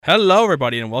Hello,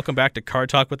 everybody, and welcome back to Card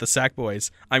Talk with the Sack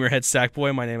Boys. I'm your head Sack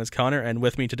Boy. My name is Connor, and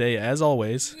with me today, as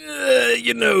always,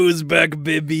 You know who's back,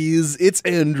 babies. It's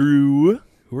Andrew.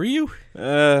 who are you?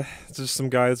 It's just some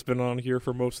guy that's been on here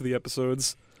for most of the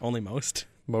episodes. Only most.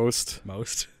 Most. We're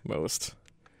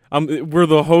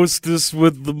the hostess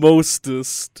with the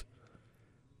mostest.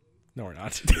 No, we're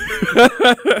not.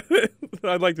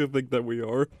 I'd like to think that we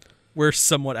are. We're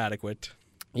somewhat adequate.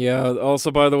 Yeah,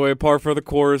 also, by the way, par for the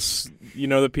course, you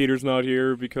know that Peter's not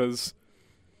here because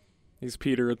he's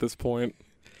Peter at this point.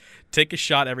 Take a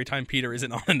shot every time Peter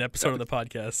isn't on an episode of the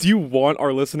podcast. Do you want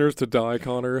our listeners to die,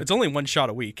 Connor? It's only one shot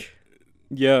a week,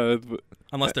 Yeah.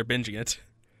 unless they're binging it.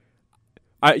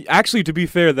 Actually, to be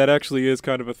fair, that actually is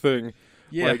kind of a thing.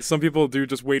 Yeah. Like, some people do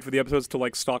just wait for the episodes to,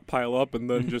 like, stockpile up and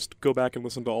then just go back and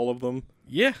listen to all of them.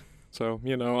 Yeah. So,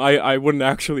 you know, I wouldn't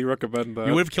actually recommend that.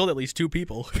 You would have killed at least 2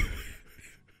 people.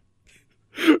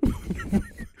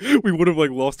 We would have,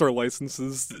 like, lost our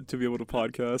licenses to be able to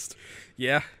podcast.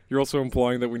 Yeah. You're also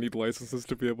implying that we need licenses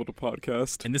to be able to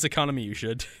podcast. In this economy, you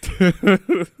should.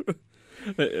 We're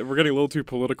getting a little too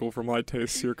political for my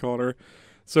tastes here, Connor.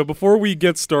 So before we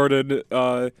get started,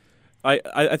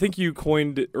 I think you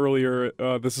coined it earlier,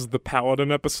 this is the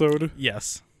Paladin episode.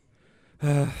 Yes.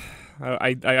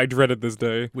 I dreaded this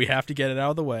day. We have to get it out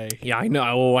of the way. Yeah, I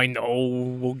know.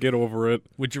 We'll get over it.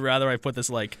 Would you rather I put this,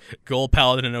 like, Gold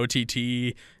Paladin and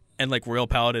OTT and, like, Royal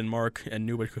Paladin, Mark, and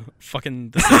Nuba fucking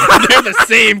the same? They're the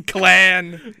same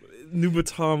clan!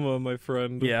 Nubatama, my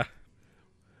friend. Yeah.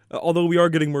 Although we are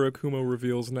getting Murakumo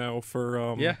reveals now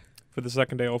for the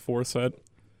second AL4 set.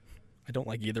 I don't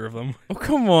like either of them. Oh,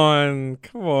 come on.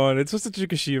 It's just a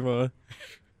Chikashima.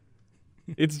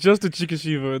 It's just a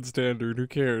Chikashima in standard. Who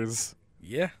cares?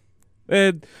 Yeah.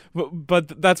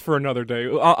 But that's for another day.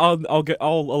 I'll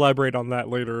elaborate on that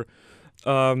later.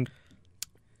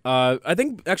 I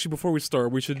think actually before we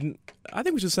start, we should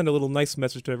send a little nice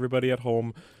message to everybody at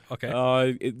home.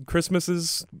 Okay. Christmas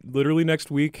is literally next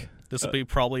week. This will be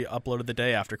probably uploaded the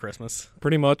day after Christmas.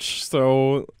 Pretty much.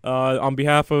 So, on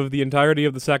behalf of the entirety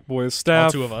of the Sack Boys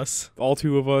staff, All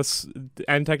two of us,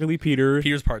 and technically Peter.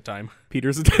 Peter's part-time.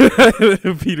 Peter's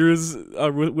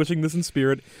wishing this in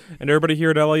spirit, and everybody here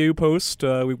at LIU Post,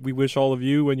 we wish all of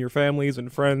you and your families and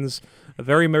friends a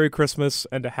very Merry Christmas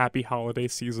and a happy holiday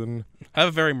season. I have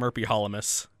a very Murphy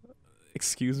Holomus.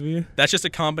 Excuse me? That's just a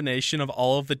combination of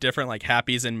all of the different, like,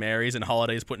 happies and merries and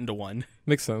holidays put into one.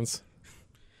 Makes sense.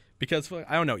 Because,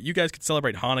 I don't know, you guys could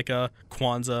celebrate Hanukkah,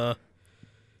 Kwanzaa.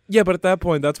 Yeah, but at that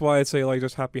point, that's why I say, like,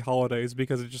 just happy holidays,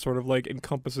 because it just sort of, like,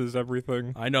 encompasses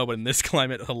everything. I know, but in this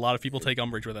climate, a lot of people take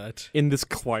umbrage with that. In this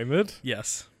climate?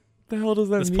 Yes. The hell does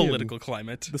that mean? This political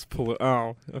climate.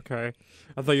 Oh, okay.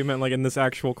 I thought you meant, like, in this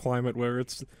actual climate where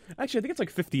it's... Actually, I think it's,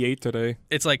 like, 58 today.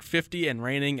 It's, like, 50 and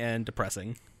raining and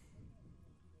depressing.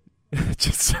 It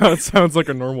just sounds like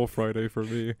a normal Friday for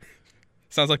me.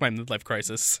 Sounds like my midlife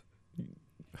crisis.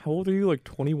 How old are you? Like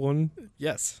 21?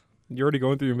 Yes. You're already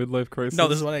going through your midlife crisis? No,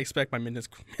 this is what I expect my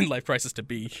midlife crisis to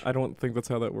be. I don't think that's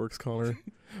how that works, Connor.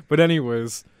 But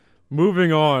anyways,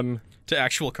 moving on. To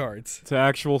actual cards. To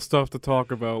actual stuff to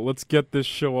talk about. Let's get this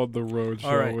show on the road,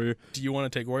 shall we? Do you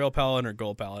want to take Royal Paladin or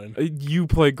Gold Paladin? You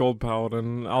play Gold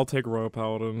Paladin. I'll take Royal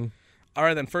Paladin.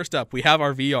 Alright, then first up, we have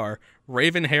our VR,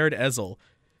 Raven-Haired Ezel.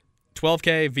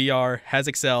 12K VR, has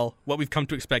Excel, what we've come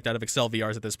to expect out of Excel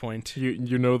VRs at this point.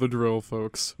 You know the drill,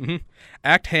 folks. Mm-hmm.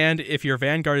 Act hand if your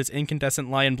Vanguard is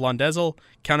Incandescent Lion Blondezel,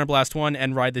 counterblast 1,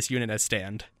 and ride this unit as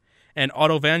stand. And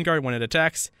auto Vanguard when it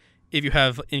attacks, if you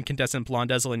have Incandescent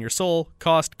Blondezel in your soul,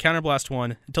 cost counterblast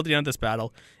 1 until the end of this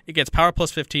battle. It gets power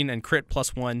plus 15 and crit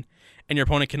plus 1, and your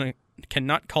opponent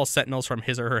cannot call Sentinels from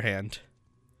his or her hand.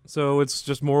 So it's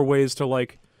just more ways to,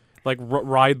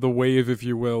 ride the wave, if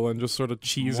you will, and just sort of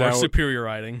cheese More out. superior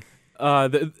riding.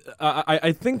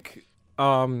 I think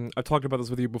I've talked about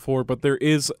this with you before, but there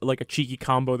is like a cheeky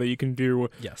combo that you can do.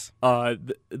 Yes.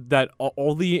 That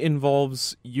only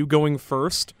involves you going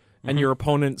first and your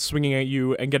opponent swinging at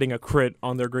you and getting a crit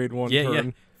on their grade 1 turn.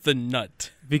 Yeah. The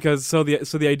nut. Because so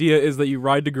the idea is that you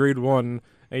ride to grade 1.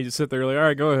 And you just sit there like, all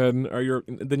right, go ahead.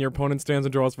 Then your opponent stands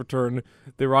and draws for turn.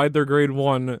 They ride their grade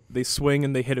 1. They swing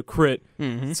and they hit a crit.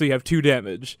 Mm-hmm. So you have 2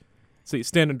 damage. So you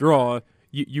stand and draw.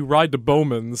 You ride to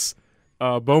Bowman's.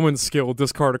 Bowman's skill,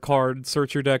 discard a card,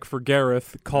 search your deck for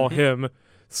Gareth, call him.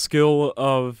 Skill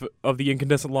of the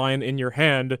Incandescent Lion in your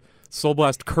hand. Soul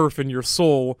Blast Kerf in your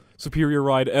soul. Superior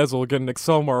Ride Ezel, get an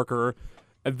Excel marker.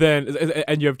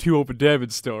 and you have 2 open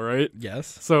damage still, right?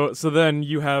 Yes. So then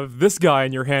you have this guy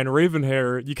in your hand,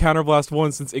 Ravenhair. You counterblast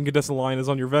 1 since Incandescent Lion is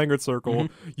on your Vanguard circle.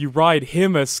 You ride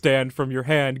him as stand from your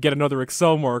hand, get another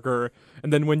Excel marker,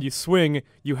 and then when you swing,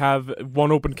 you have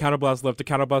 1 open counterblast left to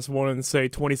counterblast 1 and say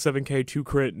 27k 2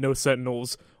 crit, no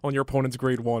sentinels on your opponent's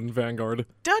grade 1 Vanguard.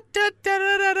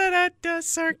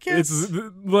 Circus. It's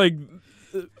like,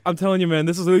 I'm telling you, man,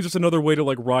 this is really just another way to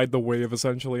like ride the wave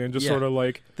essentially, and just sort of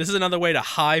like, this is another way to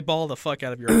highball the fuck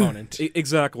out of your opponent.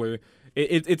 Exactly.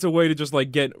 It's a way to just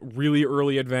like get really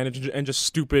early advantage and just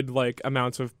stupid like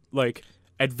amounts of like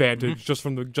advantage just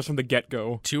from the get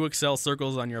go. 2 Excel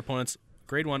circles on your opponent's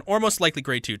grade 1 or most likely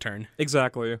grade 2 turn.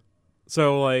 Exactly.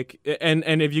 So like,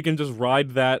 and if you can just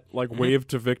ride that like wave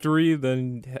to victory,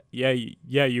 then yeah,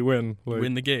 you win. Like,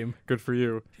 Win the game. Good for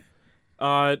you.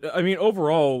 I mean,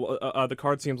 overall, the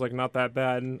card seems like not that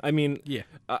bad. And, I mean, Yeah.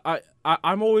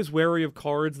 I'm always wary of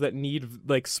cards that need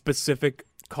like specific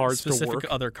cards to work.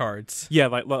 Other cards. Yeah,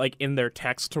 like in their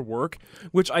text to work.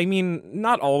 Which I mean,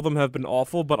 not all of them have been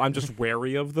awful, but I'm just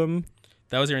wary of them.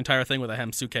 That was your entire thing with the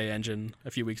Hamsuke engine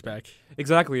a few weeks back.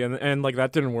 Exactly, and like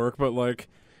that didn't work, but like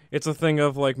it's a thing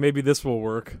of like maybe this will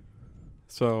work.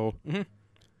 So.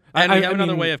 And we have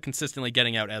another way of consistently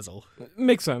getting out Ezel.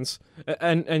 Makes sense,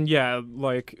 and yeah,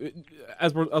 like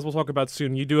as we'll talk about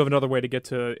soon, you do have another way to get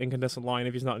to Incandescent Lion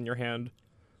if he's not in your hand.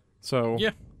 So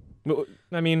yeah,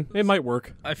 I mean, it might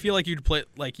work. I feel like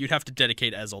you'd have to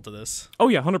dedicate Ezel to this. Oh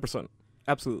yeah, 100%,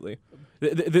 absolutely.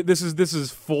 This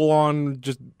is full on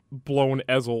just blown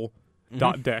Ezel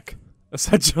deck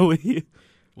essentially.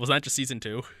 Was that just season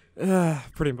 2?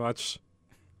 Pretty much.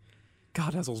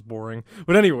 God, Ezel's boring.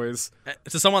 But anyways.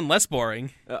 To someone less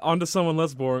boring. On to someone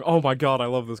less boring. Oh my god, I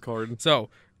love this card. So,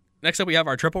 next up we have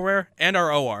our triple rare and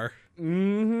our OR.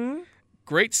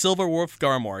 Great Silver Wolf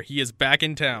Garmor. He is back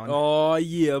in town. Oh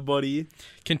yeah, buddy.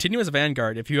 Continuous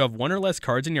Vanguard. If you have 1 or less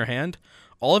cards in your hand,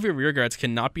 all of your rearguards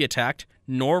cannot be attacked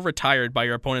nor retired by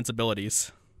your opponent's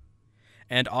abilities.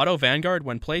 And Auto Vanguard,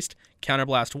 when placed,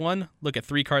 counterblast 1, look at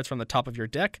 3 cards from the top of your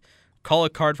deck, call a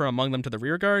card from among them to the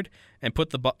rearguard, and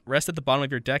put the rest at the bottom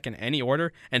of your deck in any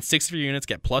order, and 6 of your units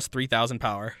get plus 3,000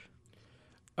 power.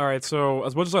 Alright, so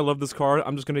as much as I love this card,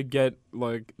 I'm just gonna get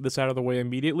like this out of the way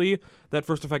immediately. That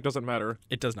first effect doesn't matter.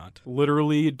 It does not.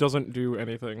 Literally doesn't do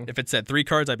anything. If it said 3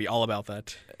 cards, I'd be all about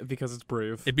that. Because it's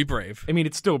brave. It'd be brave. I mean,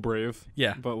 it's still brave.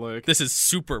 Yeah. But like... This is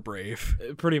super brave.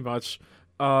 Pretty much.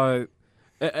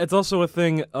 It's also a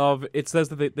thing of, it says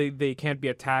that they can't be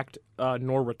attacked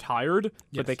nor retired,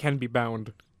 but they can be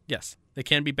bound. Yes. They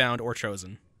can be bound or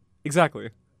chosen. Exactly.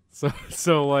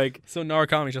 So like... So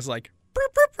Narukami's just like...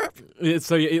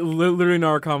 literally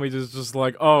Narukami is just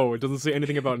like, oh, it doesn't say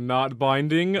anything about not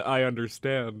binding? I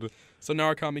understand. So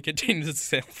Narukami continues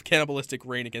its cannibalistic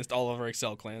reign against all of our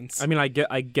Excel clans. I mean,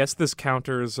 I guess this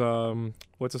counters,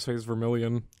 what's his face,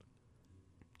 Vermilion.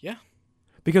 Yeah.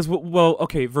 Because, well,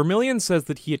 okay, Vermilion says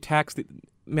that he attacks the...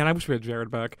 Man, I wish we had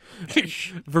Jared back.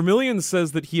 Vermilion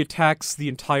says that he attacks the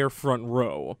entire front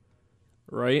row,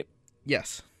 right?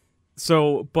 Yes.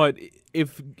 So, but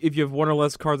if you have 1 or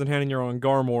less cards in hand and you're on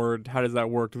Garmor, how does that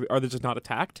work? Are they just not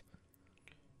attacked?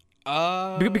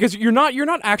 Because you're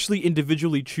not actually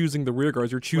individually choosing the rear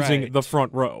guards. You're choosing the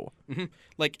front row. Mm-hmm.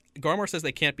 Like, Garmor says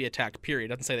they can't be attacked, period.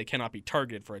 It doesn't say they cannot be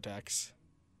targeted for attacks.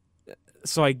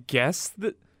 So I guess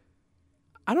that...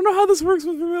 I don't know how this works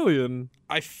with Vermilion.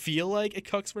 I feel like it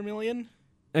cucks Vermilion.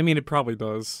 I mean, it probably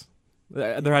does.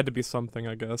 There had to be something,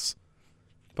 I guess.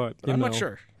 But I'm not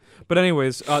sure. But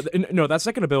anyways, no, that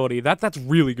second ability, that's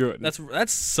really good.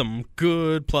 That's some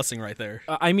good plussing right there.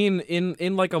 I mean,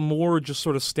 in like a more just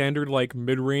sort of standard like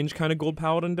mid-range kind of Gold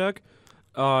Paladin deck,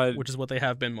 which is what they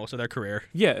have been most of their career.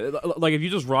 Yeah, like if you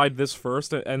just ride this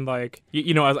first and like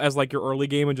you know as like your early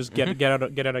game and just get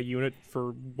out a unit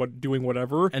for doing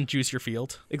whatever and juice your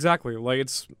field. Exactly, like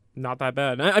it's not that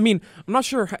bad. I mean, I'm not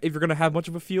sure if you're gonna have much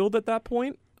of a field at that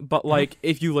point, but like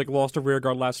if you like lost a rear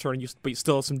guard last turn, but you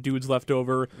still have some dudes left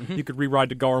over, you could re-ride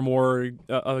to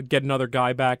Garmor, get another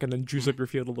guy back, and then juice up your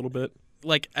field a little bit.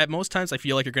 Like at most times, I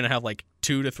feel like you're gonna have like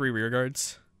 2 to 3 rear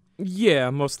guards. Yeah,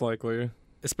 most likely.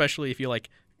 Especially if you like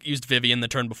used Vivian the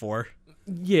turn before.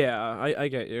 Yeah, I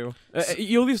get you.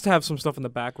 You'll at least have some stuff in the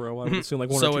back row. I would assume like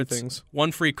one or two things.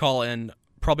 1 free call and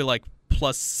probably like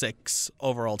 +6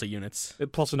 overall to units.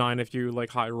 +9 if you like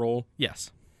high roll.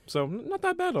 Yes. So not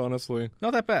that bad, honestly.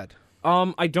 Not that bad.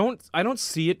 I don't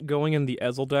see it going in the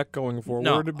Ezel deck going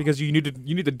forward because you need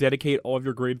to dedicate all of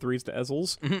your grade 3s to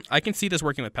Ezels. I can see this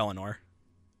working with Pelennor.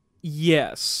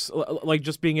 Yes, like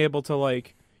just being able to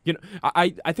like You know, I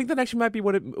think that actually might be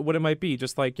what it might be.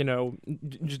 Just like, you know,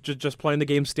 just playing the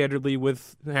game standardly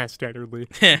with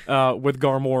with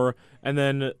Garmor, and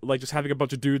then like just having a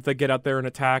bunch of dudes that get out there and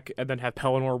attack, and then have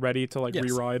Pelennor ready to like Yes.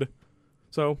 re-ride.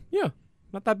 So yeah,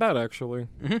 not that bad actually.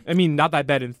 Mhm. I mean, not that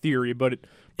bad in theory, but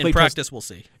In practice, we'll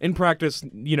see. in practice,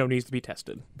 you know, needs to be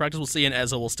tested. Practice, we'll see, and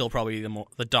Ezel will still probably be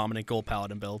the dominant gold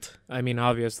paladin build. I mean,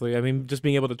 obviously, I mean, just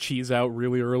being able to cheese out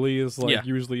really early is like Yeah.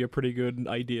 usually a pretty good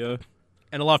idea.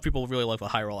 And a lot of people really like the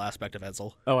high roll aspect of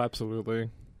Ezel. Oh, absolutely.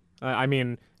 I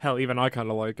mean, hell, even I kind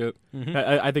of like it. Mhm.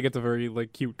 I think it's a very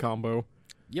like cute combo.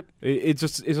 Yep. It's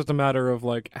just a matter of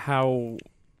like how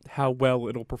well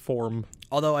it'll perform.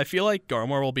 Although I feel like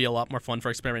Garmor will be a lot more fun for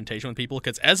experimentation with people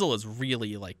because Ezel is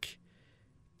really like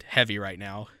heavy right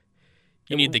now.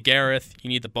 You need the Gareth, you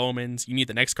need the Bowmans, you need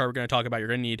the next card we're going to talk about. You're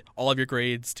going to need all of your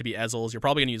grades to be Ezels. You're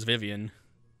probably going to use Vivian.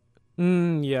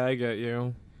 Yeah, I get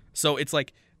you. So it's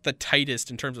like the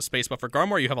tightest in terms of space, but for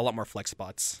Garmor you have a lot more flex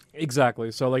spots.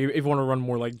 Exactly. So like if you want to run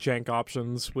more like jank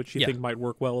options, which you Yeah. think might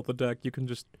work well with the deck, you can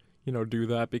just, you know, do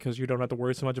that because you don't have to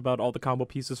worry so much about all the combo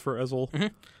pieces for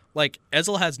Ezel. Like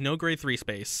Ezel has no grade 3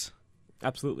 space.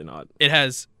 Absolutely not. It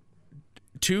has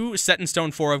 2 set in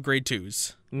stone 4 of grade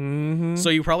 2s. Mm-hmm. So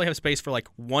you probably have space for like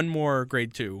one more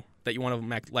grade 2 that you want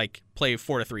to like play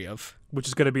 4 to 3 of. Which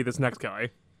is gonna be this next guy.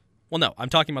 Well, no, I'm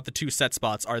talking about the 2 set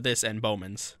spots are this and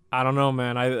Bowman's. I don't know,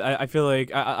 man. I feel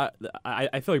like I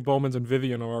feel like Bowman's and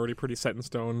Vivian are already pretty set in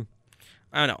stone.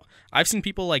 I don't know. I've seen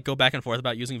people like go back and forth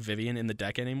about using Vivian in the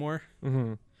deck anymore,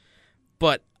 Mm-hmm.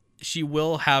 but she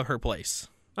will have her place,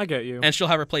 I get you. and she'll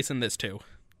have her place in this too.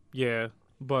 Yeah,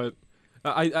 but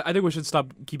I think we should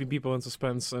stop keeping people in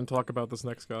suspense and talk about this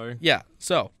next guy. Yeah.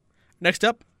 So, next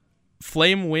up,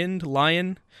 Flame Wind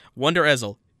Lion Wonder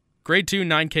Ezel, grade 2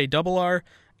 9K double R.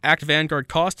 Act Vanguard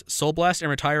cost, Soul Blast, and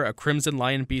retire a Crimson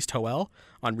Lion Beast Hoel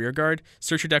on rearguard.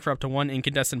 Search your deck for up to 1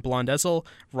 incandescent Blonde Ezel,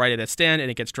 write it at stand, and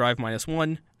it gets drive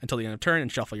 -1 until the end of turn,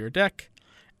 and shuffle your deck.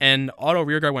 And auto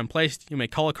rearguard when placed, you may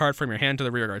call a card from your hand to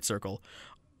the rearguard circle.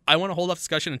 I want to hold off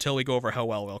discussion until we go over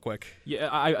Hoel real quick. Yeah,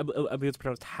 I believe it's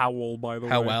pronounced Howl, by the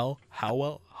way. Hoel?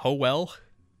 Howl.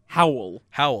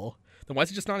 Howl. Then why is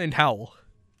it just not named Howl?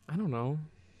 I don't know.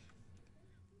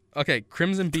 Okay,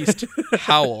 Crimson Beast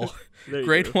Howl. There you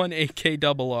Grade go. 1 8K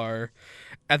double R.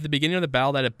 At the beginning of the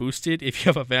battle that it boosted, if you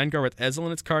have a Vanguard with Ezel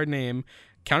in its card name,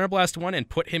 counterblast 1 and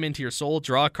put him into your soul,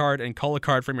 draw a card, and call a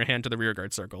card from your hand to the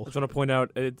rearguard circle. I just want to point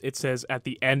out it says at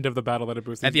the end of the battle that it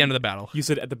boosted. At the end of the battle. You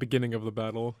said at the beginning of the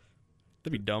battle.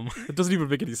 That'd be dumb. That doesn't even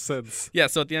make any sense. Yeah,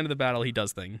 so at the end of the battle, he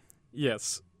does thing.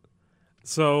 Yes.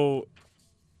 So,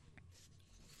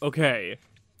 okay.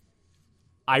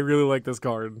 I really like this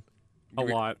card a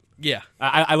lot. Yeah.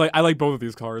 I like both of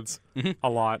these cards a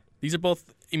lot. These are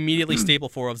both immediately staple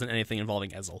 4-ofs in anything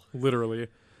involving Ezel. Literally.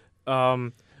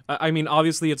 I mean,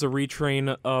 obviously, it's a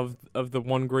retrain of the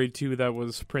one grade 2 that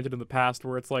was printed in the past,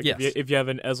 where it's like Yes. if you have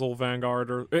an Ezel Vanguard,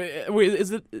 or wait,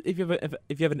 is it if you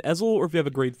have an Ezel or if you have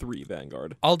a grade 3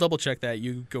 Vanguard? I'll double check that.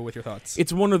 You go with your thoughts.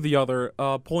 It's one or the other.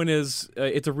 Point is,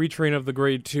 it's a retrain of the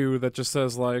grade 2 that just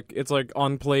says like it's like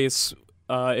on place.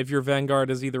 If your Vanguard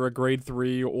is either a grade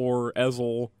 3 or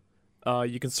Ezel,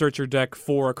 you can search your deck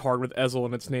for a card with Ezel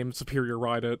in its name, Superior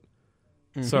Ride it.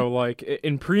 So like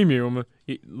in premium,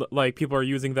 like people are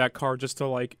using that card just to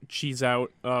like cheese out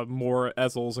more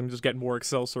Ezels and just get more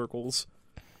Excel circles.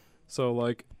 So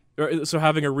like, so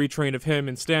having a retrain of him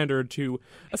in standard to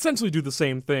essentially do the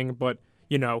same thing, but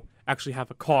you know actually have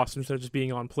a cost instead of just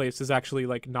being on place is actually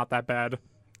like not that bad.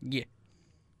 Yeah.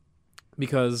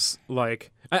 Because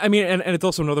like I mean, and it's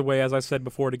also another way, as I said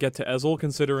before, to get to Ezel,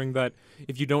 considering that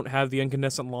if you don't have the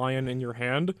incandescent lion in your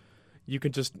hand, you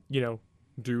can just, you know,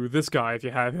 do this guy if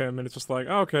you have him, and it's just like,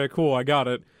 okay, cool, I got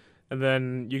it. And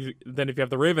then if you have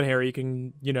the Ravenhair, you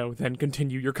can, you know, then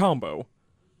continue your combo.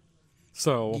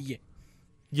 So, Yeah.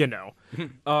 you know.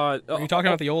 Are you talking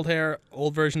about the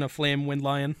old version of Flame Wind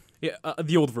Lion? Yeah,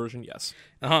 the old version, yes.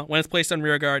 When it's placed on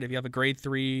rearguard, if you have a grade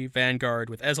 3 Vanguard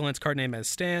with Ezelin's card name as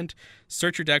stand,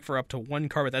 search your deck for up to 1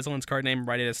 card with Ezelin's card name,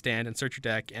 write it as stand, and search your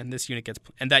deck, and that unit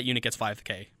gets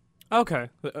 5k. Okay,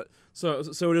 so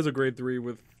it is a grade 3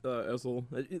 with Ezel.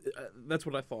 That's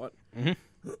what I thought.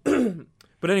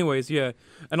 But anyways, yeah,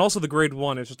 and also the grade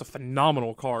 1 is just a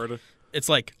phenomenal card. It's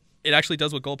like it actually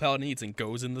does what Gold Paladin needs and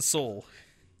goes in the soul.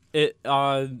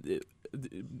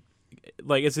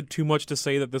 Like, is it too much to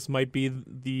say that this might be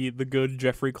the good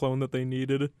Jeffrey clone that they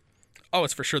needed? Oh,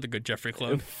 it's for sure the good Jeffrey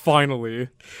clone. Finally,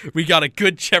 We got a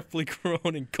good Jeffrey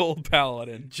clone in Gold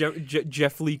Paladin.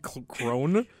 Jeffrey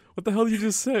Crone. What the hell did you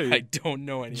just say? I don't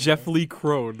know anymore. Jeffrey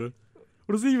Crone.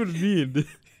 What does it even mean?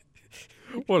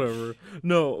 Whatever.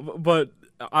 No, but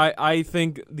I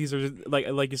think these are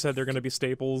like you said, they're going to be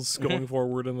staples going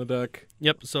forward in the deck.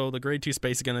 Yep, so the grade 2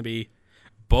 space is going to be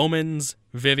Bowman's,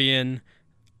 Vivian,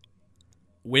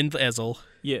 Wind Ezel,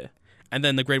 Yeah. and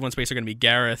then the grade 1 space are going to be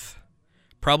Gareth,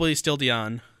 probably still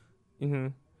Dion,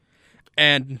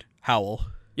 and Howl.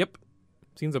 Yep.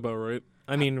 Seems about right.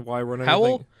 I mean, why run anything?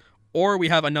 Howl, or we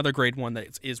have another grade 1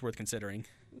 that is worth considering.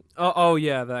 Oh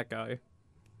yeah, that guy.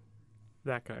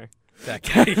 That guy. That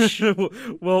guy.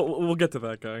 We'll get to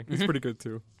that guy. He's pretty good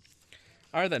too.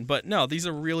 All right, then. But no, these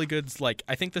are really good. Like,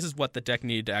 I think this is what the deck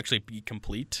needed to actually be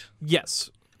complete. Yes.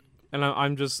 And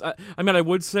I'm just, I mean, I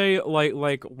would say,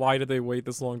 like, why did they wait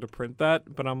this long to print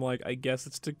that? But I'm like, I guess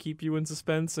it's to keep you in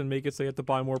suspense and make it so you have to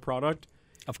buy more product.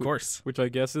 Of course. Which I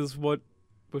guess is what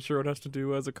Bushiroad has to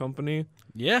do as a company.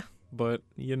 Yeah. But,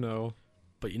 you know.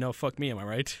 But, fuck me, am I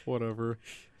right? Whatever.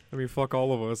 I mean, fuck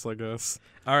all of us, I guess.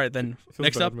 All right, then.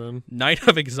 Next bad, up, man. Knight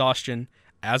of Exhaustion.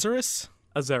 Azaris?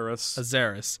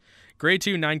 Azaris. Grade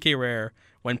 2, 9k rare.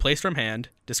 When placed from hand,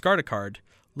 discard a card.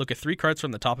 Look at 3 cards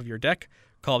from the top of your deck.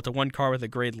 Call up to 1 card with a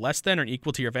grade less than or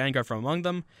equal to your Vanguard from among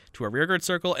them to a rearguard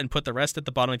circle and put the rest at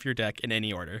the bottom of your deck in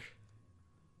any order.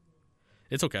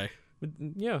 It's okay.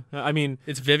 Yeah, I mean...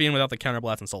 It's Vivian without the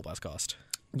counterblast and soul blast cost.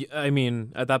 I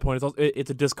mean, at that point, it's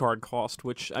a discard cost,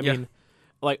 which, I mean...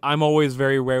 Like, I'm always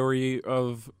very wary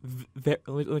of... let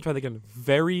me try that again.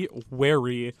 Very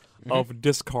wary of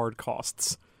discard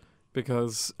costs.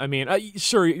 Because, I mean,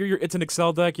 sure, it's an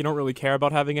Excel deck. You don't really care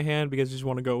about having a hand because you just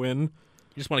want to go in. You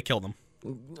just want to kill them.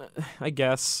 I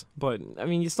guess. But, I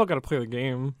mean, you still got to play the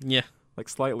game. Yeah. Like,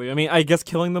 slightly. I mean, I guess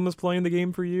killing them is playing the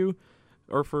game for you.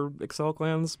 Or for Excel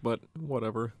clans, but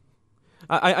whatever.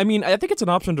 I mean, I think it's an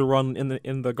option to run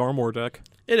in the Garmor deck.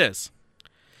 It is.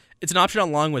 It's an option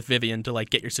along with Vivian to,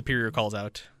 like, get your superior calls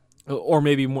out. Or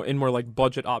maybe more like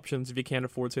budget options if you can't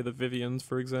afford, say, the Vivians,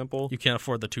 for example. You can't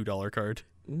afford the $2 card.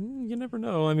 You never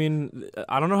know. I mean,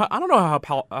 I don't know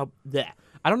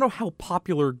how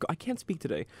popular. I can't speak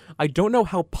today. I don't know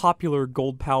how popular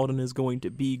Gold Paladin is going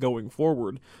to be going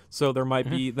forward. So there might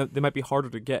be they might be harder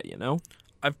to get.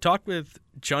 I've talked with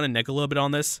John and Nick a little bit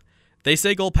on this. They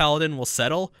say Gold Paladin will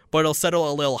settle, but it'll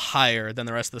settle a little higher than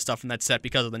the rest of the stuff in that set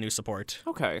because of the new support.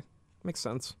 Okay, makes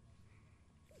sense.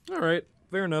 All right,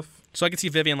 fair enough. So I can see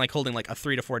Vivian holding a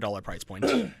 $3 to $4 price point.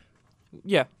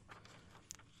 Yeah.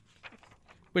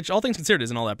 Which, all things considered,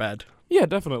 isn't all that bad. Yeah,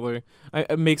 definitely.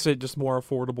 It makes it just more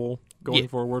affordable going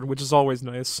forward, which is always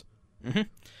nice.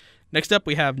 Next up,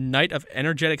 we have Knight of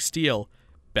Energetic Steel.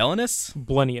 Belenius?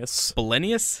 Belenius.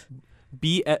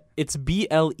 It's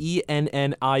Blennius.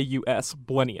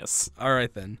 Belenius. All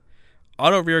right, then.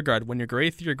 Auto Rearguard. When your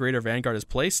Wraith, your Greater Vanguard is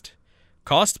placed,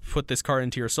 cost, put this card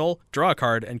into your soul, draw a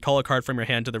card, and call a card from your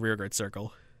hand to the rearguard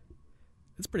circle.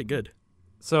 It's pretty good.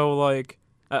 So,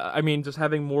 I mean, just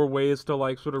having more ways to,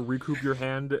 sort of recoup your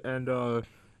hand and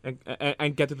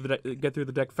get through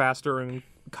the deck faster and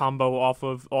combo off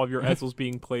of all of your Ezels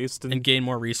being placed. And gain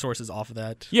more resources off of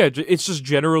that. Yeah, it's just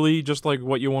generally just,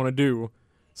 what you want to do.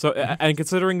 So, and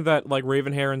considering that,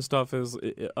 Ravenhair and stuff is,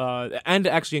 and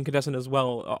actually Incandescent as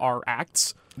well, are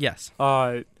acts. Yes.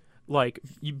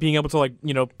 Being able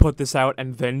to, put this out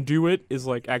and then do it is,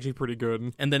 actually pretty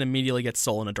good. And then immediately get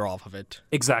soul and a draw off of it.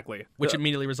 Exactly. Which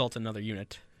immediately results in another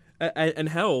unit. And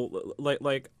hell,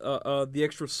 the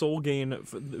extra soul gain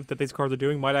that these cards are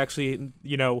doing might actually,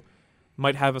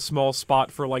 might have a small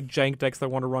spot for, jank decks that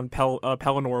want to run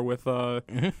Pelennor with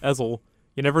Ezel.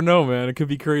 You never know, man. It could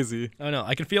be crazy. Oh, no.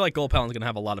 I can feel like Gold Paladin's going to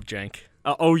have a lot of jank.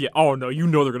 Oh, yeah. Oh, no. You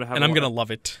know they're going to have and I'm going to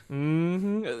love it.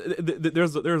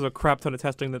 There's a crap ton of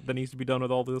testing that needs to be done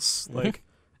with all this,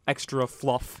 extra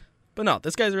fluff. But no,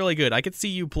 this guy's really good. I could see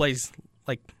you play,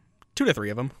 2 to 3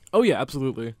 of them. Oh, yeah,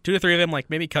 absolutely. 2 to 3 of them,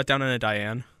 maybe cut down on a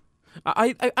Diane.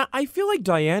 I feel like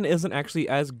Diane isn't actually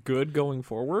as good going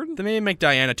forward. Then maybe make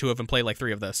Diana 2 of them play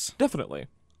 3 of this. Definitely.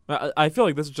 I feel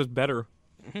like this is just better.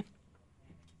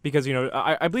 Because,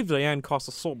 I believe Diane costs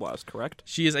a Soul Blast, correct?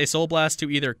 She is a Soul Blast to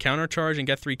either countercharge and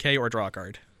get 3k or draw a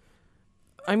card.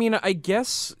 I mean, I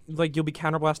guess, you'll be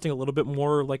counterblasting a little bit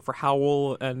more, for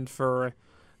Howl and for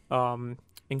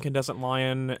Incandescent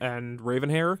Lion and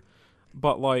Ravenhair.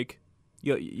 But,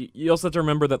 you also have to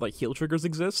remember that, heal triggers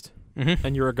exist.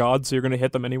 And you're a god, so you're going to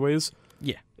hit them anyways.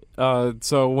 Yeah.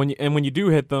 So, when you do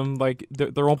hit them,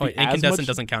 there won't be as much... Incandescent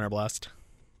doesn't counterblast.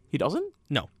 He doesn't?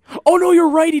 No. Oh no, you're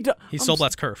right. He's Soul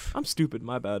Blast Curve. I'm stupid.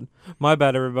 My bad. My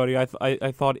bad, everybody. I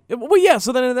thought. Well, yeah.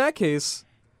 So then in that case,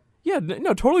 yeah,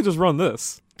 no, totally just run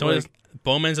this.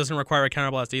 Bowman's doesn't require a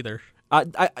counterblast either. I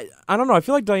don't know. I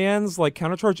feel like Diane's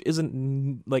countercharge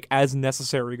isn't as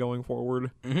necessary going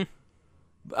forward.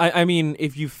 I mean,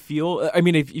 if you feel,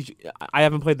 I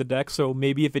haven't played the deck, so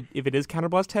maybe if it is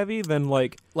counterblast heavy, then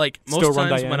like Most still run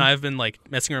times Diane. when I've been like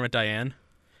messing around with Diane,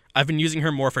 I've been using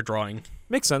her more for drawing.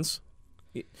 Makes sense.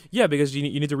 Yeah, because you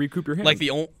need to recoup your hand.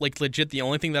 Legit, the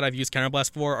only thing that I've used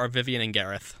counterblast for are Vivian and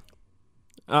Gareth.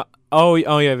 Oh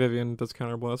yeah, Vivian does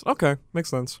counterblast. Okay, makes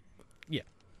sense. Yeah.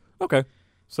 Okay,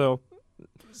 so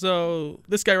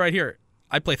this guy right here,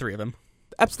 I play 3 of him.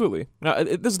 absolutely.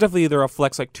 This is definitely either a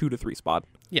flex like 2 to 3 spot.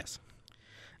 Yes.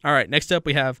 All right. Next up,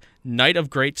 we have Knight of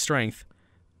Great Strength,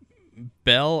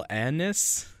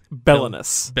 Belanus.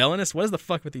 Belanus. What is the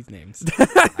fuck with these names?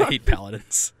 I hate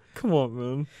paladins. Come on,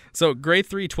 man. So, grade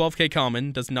 3, 12k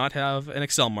common, does not have an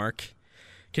Excel mark.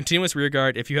 Continuous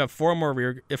rearguard. If 4 or more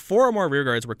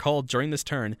rearguards were called during this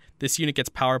turn, this unit gets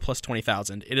power plus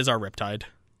 20,000. It is our Riptide.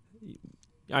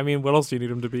 I mean, what else do you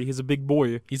need him to be? He's a big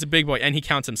boy. He's a big boy, and he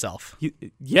counts himself.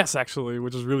 Yes, actually,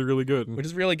 which is really, really good. Which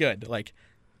is really good. Like,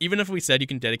 even if we said you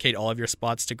can dedicate all of your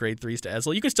spots to grade 3s to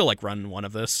Ezreal, you can still, like, run one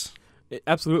of this.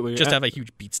 Absolutely. Just have a huge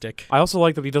beat stick. I also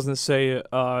like that he doesn't say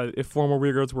if 4 more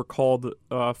rearguards were called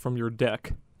from your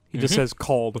deck. He just says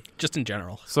called. Just in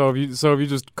general. So if you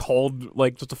just called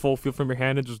like just a full field from your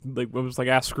hand and just like was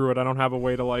like screw it, I don't have a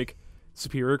way to like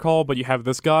superior call, but you have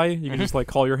this guy, you can just like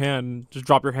call your hand, just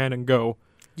drop your hand and go.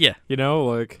 Yeah. You know,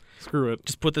 like screw it.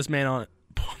 Just put this man on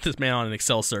an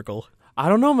Excel circle. I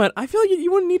don't know, man. I feel like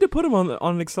you wouldn't need to put him on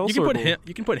an Excel circle.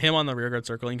 You can put him on the rearguard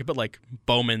circle, and you can put like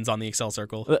Bowman's on the Excel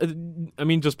circle. I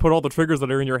mean, just put all the triggers that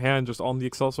are in your hand just on the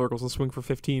Excel circles and swing for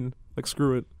 15. Like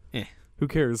screw it. Who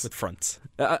cares? With fronts.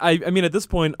 I mean, at this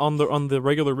point on the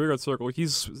regular rearguard circle,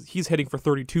 he's hitting for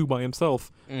 32 by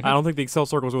himself. I don't think the Excel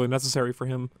circle is really necessary for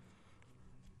him.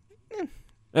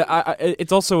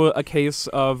 It's also a case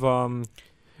of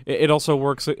it also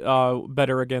works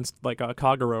better against like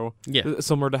Kagero. Yeah.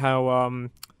 Similar to how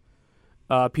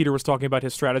Peter was talking about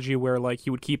his strategy where like he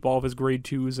would keep all of his grade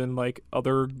 2s and like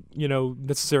other,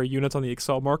 necessary units on the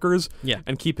Excel markers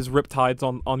and keep his Riptides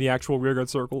on the actual rearguard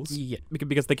circles. Yeah.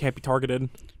 Because they can't be targeted.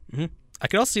 I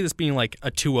could also see this being like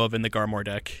a 2 of in the Garmor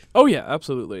deck. Oh yeah,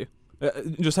 absolutely.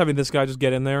 Just having this guy just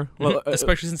get in there.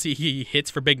 Especially since he hits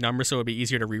for big numbers, so it would be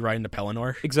easier to rewrite into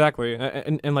Pelennor. Exactly.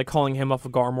 And like calling him off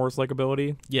of Garmor's like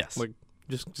ability. Yes. Like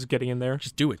just getting in there.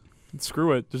 Just do it.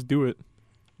 Screw it. Just do it.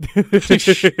 That's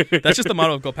just the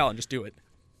motto of Gold Paladin. Just do it.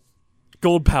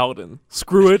 Gold Paladin.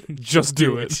 Screw it. Just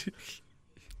do it.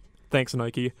 Thanks,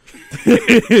 Nike.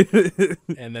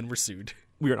 And then we're sued.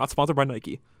 We are not sponsored by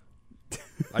Nike.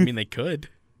 I mean, they could.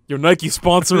 Your Nike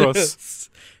sponsor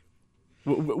us.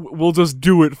 We'll just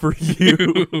do it for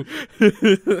you.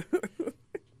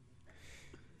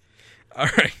 All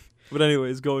right. But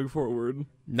anyways, going forward.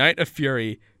 Knight of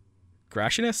Fury.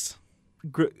 Gratianus?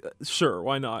 Sure,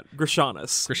 why not?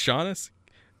 Grishanis?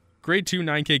 Grade 2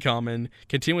 9k common,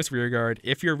 continuous rearguard.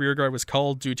 If your rearguard was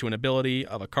called due to an ability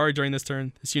of a card during this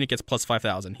turn, this unit gets plus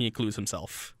 5,000. He includes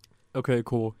himself. Okay,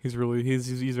 cool. He's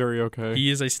very okay.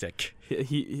 He is a stick.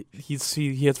 He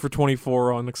hits for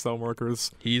 24 on Excel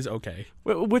markers. He's okay.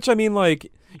 Which I mean,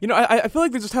 like, I feel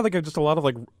like they just have like just a lot of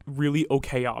like really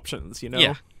okay options.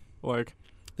 Yeah. Like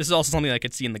this is also something I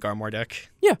could see in the Garmor deck.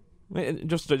 Yeah.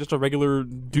 Just a regular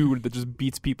dude that just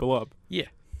beats people up. Yeah.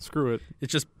 Screw it.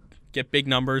 It's just get big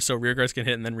numbers so rearguards can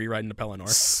hit and then rewrite into Pelennor.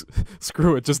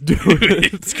 Screw it. Just do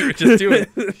it. Screw it. Just do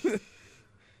it.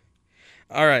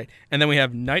 All right. And then we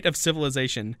have Knight of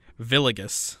Civilization,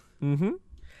 Villagis. Mm-hmm.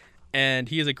 And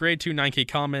he is a grade 2 9k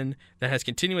common that has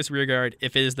continuous rearguard.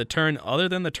 If it is the turn other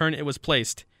than the turn it was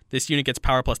placed, this unit gets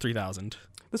power plus 3,000.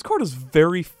 This card is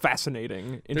very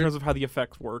fascinating in terms of how the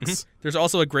effect works. There's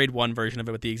also a grade 1 version of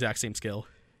it with the exact same skill.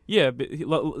 Yeah, but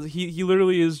he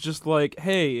literally is just like,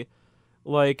 hey,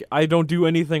 like I don't do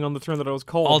anything on the turn that I was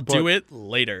called. I'll do it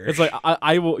later. It's like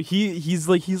I will. He's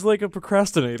like a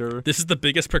procrastinator. This is the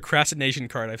biggest procrastination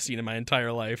card I've seen in my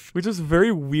entire life. Which is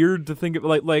very weird to think of.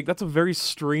 Like that's a very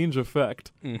strange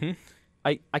effect. Mm-hmm.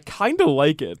 I kind of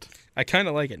like it. I kind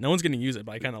of like it. No one's going to use it,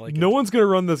 but I kind of like it. No one's going to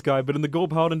run this guy, but in the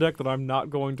Gold Paladin deck that I'm not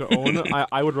going to own,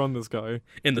 I would run this guy.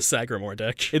 In the Sagramore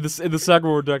deck. In the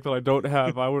Sagramore deck that I don't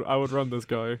have, I would run this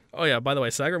guy. Oh yeah, by the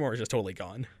way, Sagramore is just totally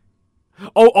gone.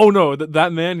 Oh no,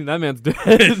 that man's dead.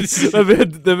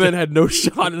 that man had no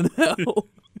shot in hell.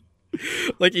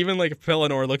 Like even like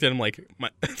Pelennor looked at him like my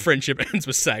friendship ends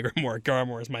with Sagramore.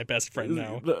 Garmor is my best friend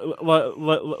now.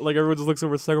 Like everyone just looks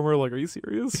over at Sagramore like, are you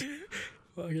serious?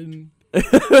 Fucking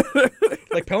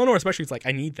like Pelennor especially is like,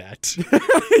 I need that.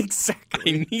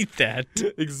 Exactly. I need that.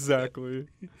 Exactly.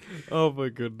 Oh my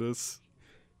goodness.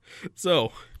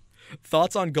 So,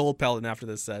 thoughts on Gold Paladin after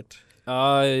this set?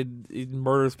 It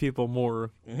murders people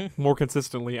more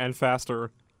consistently and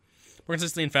faster. More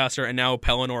consistently and faster, and now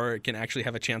Pelennor can actually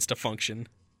have a chance to function.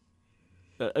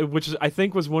 Which I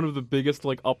think was one of the biggest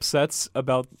like upsets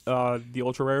about the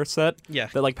ultra rare set. Yeah.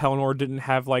 That like Pelennor didn't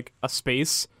have like a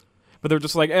space, but they're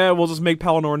just like, we'll just make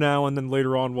Pelennor now, and then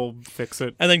later on we'll fix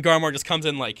it. And then Garmor just comes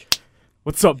in like,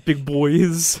 "What's up, big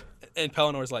boys?" And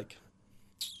Pellennor's like,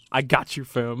 "I got you,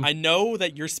 fam. I know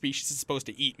that your species is supposed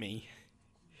to eat me,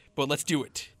 but let's do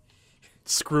it."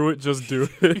 Screw it, just do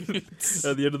it."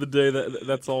 At the end of the day,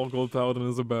 that's all Gold Paladin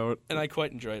is about. And I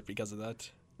quite enjoy it because of that.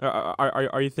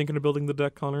 Are you thinking of building the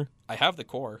deck, Connor? I have the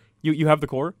core. You have the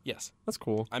core? Yes. That's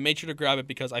cool. I made sure to grab it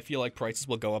because I feel like prices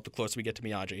will go up the closer we get to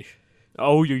Miyagi.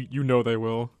 Oh, you know they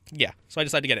will. Yeah, so I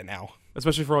decided to get it now.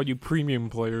 Especially for all you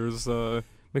premium players,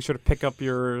 make sure to pick up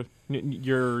your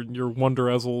Wonder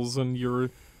Ezzles and your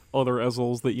other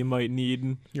Ezzles that you might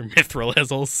need. Your Mithril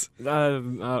Ezzles.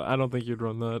 I don't think you'd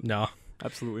run that. No.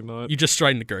 Absolutely not. You just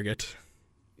stride into Gurgit.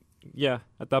 Yeah,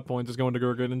 at that point, just go into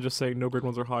Gurgit and just say no grade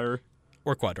 1s are higher.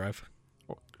 Or Quad Drive.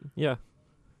 Yeah.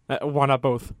 Why not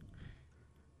both?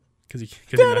 Because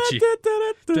you're not cheap.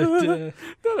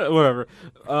 Whatever.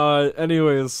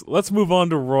 Anyways, let's move on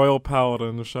to Royal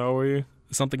Paladin, shall we?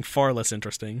 Something far less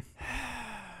interesting.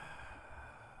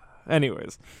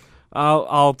 Anyways,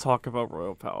 I'll talk about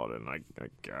Royal Paladin, I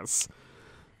guess.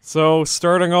 So,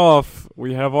 starting off,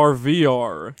 we have our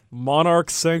VR, Monarch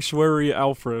Sanctuary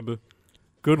Alfred.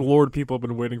 Good lord, people have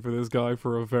been waiting for this guy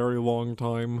for a very long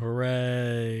time.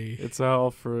 Hooray. It's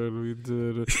Alfred, we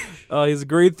did it. He's a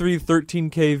grade 3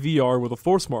 13k VR with a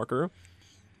force marker.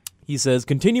 He says,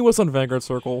 continuous on Vanguard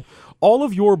Circle. All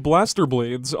of your Blaster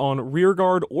Blades on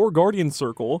Rearguard or Guardian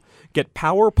Circle get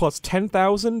power plus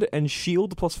 10,000 and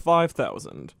shield plus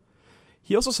 5,000.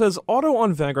 He also says, auto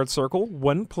on Vanguard Circle,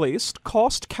 when placed,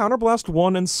 cost Counterblast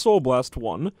 1 and Soul Blast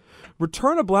 1.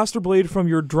 Return a Blaster Blade from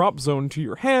your drop zone to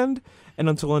your hand, and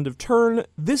until end of turn,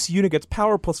 this unit gets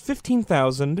power plus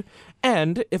 15,000,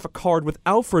 and if a card with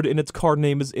Alfred in its card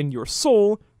name is in your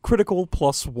soul, critical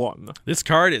plus 1. This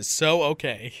card is so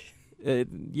okay.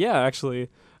 Yeah, actually.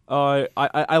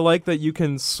 I like that you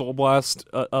can Soul Blast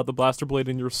the Blaster Blade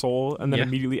in your soul, and then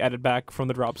immediately add it back from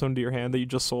the drop zone to your hand that you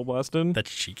just Soul Blasted.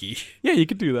 That's cheeky. Yeah, you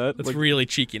could do that. That's really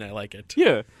cheeky, and I like it.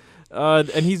 Yeah. And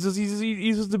he's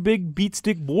just a big beat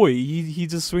stick boy. He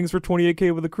just swings for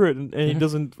 28k with a crit, and he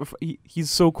doesn't. He's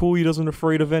so cool. He doesn't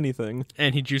afraid of anything.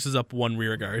 And he juices up one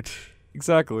rear guard.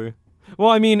 Exactly. Well,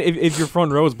 I mean, if your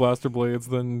front row is Blaster Blades,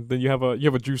 then you have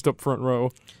a juiced up front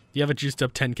row. You have a juiced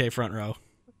up 10k front row.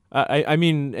 I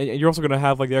mean, you're also gonna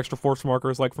have like the extra force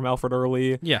markers, like from Alfred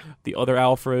Early. Yeah. The other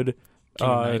Alfred,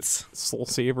 Knights. Soul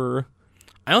Saver.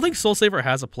 I don't think Soul Saver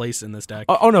has a place in this deck.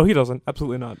 Oh no, he doesn't.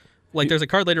 Absolutely not. Like, there's a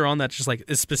card later on that's just like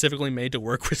is specifically made to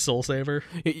work with Soul Saver.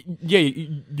 Yeah,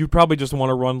 you probably just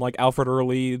want to run like Alfred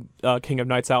Early, King of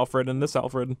Knights Alfred, and this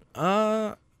Alfred.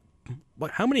 How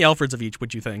many Alfreds of each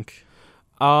would you think?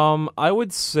 I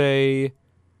would say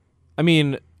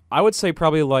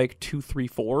probably like 2, 3,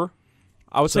 4.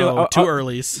 I would say 2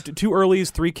 earlies. 2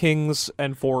 earlies, 3 kings,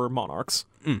 and 4 monarchs.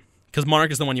 Because Monarch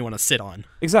is the one you want to sit on.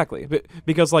 Exactly,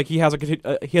 because like he has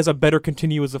a better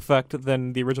continuous effect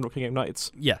than the original King of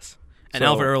Knights. Yes, and So-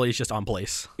 Alfred Early is just on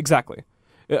place. Exactly.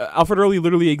 Alfred Early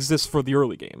literally exists for the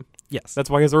early game. Yes. That's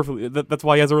why he has early. That's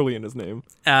why he has early in his name.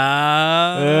 You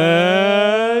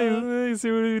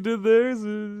see what he did there?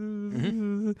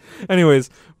 Anyways,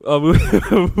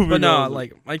 But no,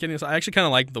 like Mike, I actually kind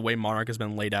of like the way Monarch has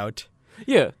been laid out.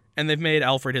 Yeah, And they've made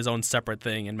Alfred his own separate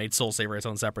thing and made Soul Saver his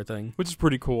own separate thing. which is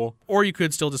pretty cool. Or you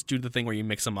could still just do the thing where you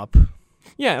mix them up.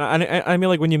 Yeah, and I mean,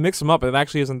 like when you mix them up, it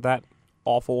actually isn't that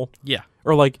awful. Yeah.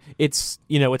 Or like it's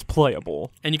it's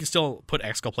playable. And you can still put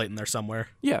Exculpate in there somewhere.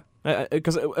 Yeah,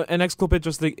 because an Exculpate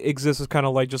just exists as kind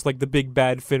of like just like the big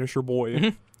bad finisher boy.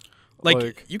 Mhm.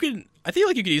 Like you could, I feel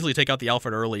like you could easily take out the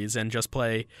Alfred Earlies and just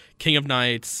play King of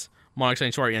Knights, Monarch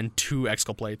Sanctuary, and 2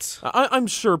 Exculpates. I'm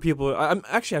sure people.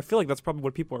 I feel like that's probably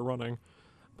what people are running.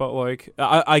 But like,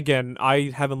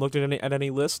 I haven't looked at any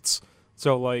lists,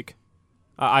 so like,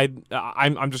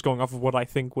 I'm just going off of what I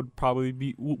think would probably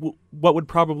be what would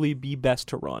probably be best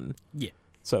to run. Yeah.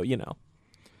 So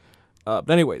But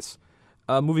anyways,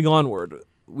 moving onward,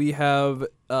 we have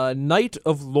Knight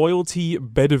of Loyalty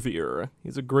Bedivere.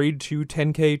 He's a grade 2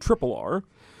 10k triple R.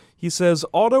 He says,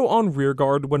 auto on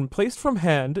rearguard, when placed from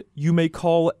hand, you may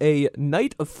call a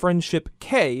Knight of Friendship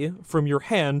K from your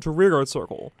hand to rearguard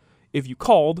circle. If you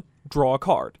called, draw a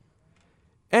card.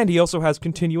 And he also has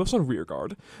continuous on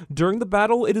rearguard. During the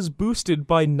battle, it is boosted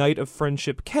by Knight of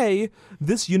Friendship K.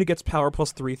 This unit gets power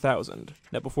plus 3,000.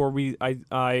 Now, before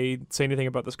I say anything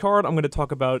about this card, I'm going to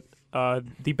talk about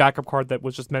the backup card that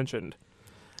was just mentioned.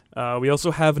 We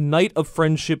also have Knight of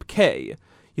Friendship K.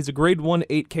 He's a grade 1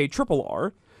 8K triple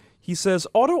R. He says,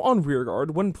 auto on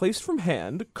rearguard, when placed from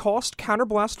hand, cost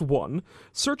counterblast 1,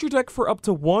 search your deck for up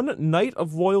to 1 Knight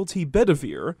of Loyalty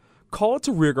Bedivere, call it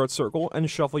to rearguard circle, and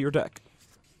shuffle your deck.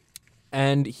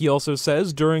 And he also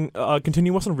says, during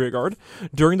continuous on rearguard,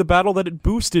 during the battle that it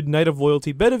boosted Knight of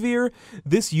Loyalty Bedivere,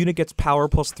 this unit gets power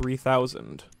plus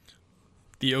 3,000.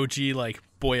 The OG, like,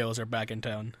 boyos are back in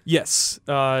town. Yes,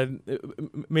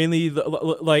 mainly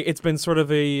like it's been sort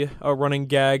of a running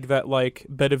gag that like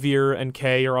Bedivere and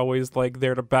Kay are always like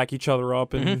there to back each other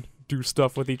up and do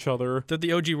stuff with each other. They're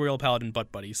the OG Royal Paladin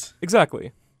butt buddies.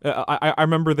 Exactly. I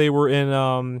remember they were in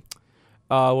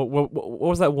what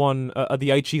was that one the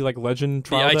Aichi like legend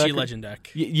trial The deck? Aichi legend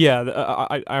deck. Yeah,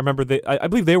 I remember I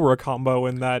believe they were a combo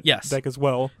in that deck as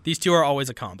well. These two are always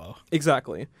a combo.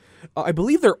 Exactly. I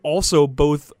believe they're also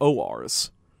both ORs.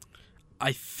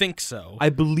 I think so. I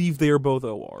believe they are both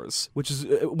ORs, which is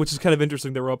kind of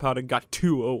interesting that Royal Paladin got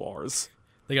 2 ORs.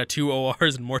 They got 2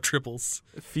 ORs and more triples.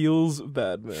 It feels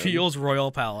bad, man. Feels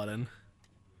Royal Paladin.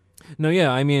 No,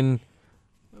 yeah, I mean,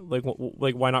 like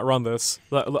why not run this?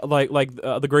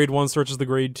 The grade 1 searches the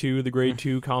grade 2, the grade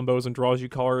 2 combos and draws you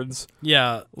cards.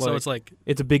 Yeah, so it's like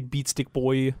it's a big beat stick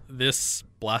boy. This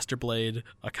Blaster Blade,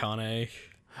 Akane.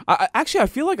 Actually, I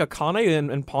feel like Akane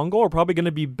and Pongal are probably going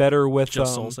to be better with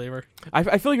just Soul Saver.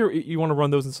 I feel like you want to run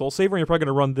those in Soul Saver, and you're probably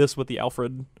going to run this with the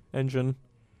Alfred engine.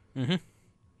 Mm-hmm.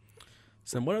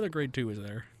 So then what other grade 2 is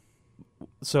there?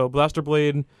 So Blaster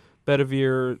Blade,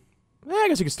 Bedivere. I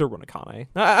guess you can still run Akane.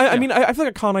 I mean, I feel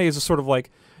like Akane is a sort of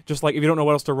like just like if you don't know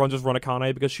what else to run, just run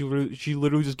Akane because she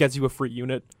literally just gets you a free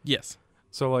unit. Yes.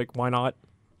 So like, why not?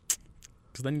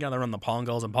 Because then you gotta run the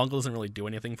Pongals, and Pongal doesn't really do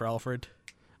anything for Alfred.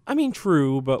 I mean,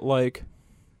 true, but like,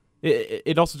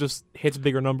 it also just hits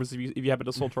bigger numbers if you happen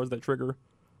to soul charge that trigger.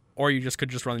 Or you could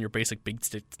just run your basic beat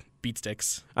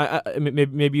sticks.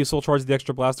 Maybe you soul charge the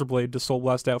extra Blaster Blade to soul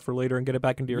blast out for later and get it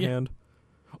back into your hand.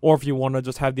 Or if you want to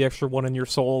just have the extra one in your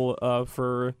soul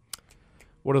for,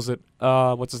 what is it?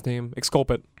 What's his name?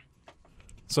 Exculpate.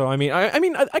 So I mean,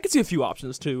 I could see a few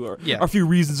options too, or a few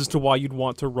reasons as to why you'd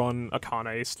want to run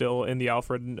Akane still in the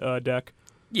Alfred deck.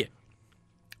 Yeah.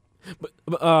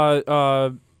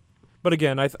 But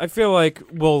again, I feel like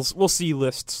we'll see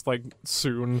lists like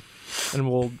soon, and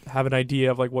we'll have an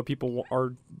idea of like what people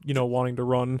are wanting to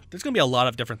run. There's gonna be a lot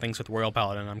of different things with Royal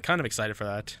Paladin. I'm kind of excited for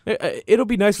that. It'll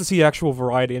be nice to see actual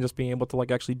variety and just being able to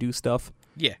like actually do stuff.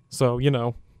 Yeah. So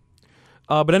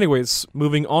but anyways,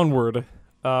 moving onward,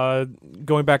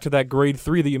 going back to that grade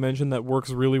 3 that you mentioned that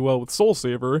works really well with Soul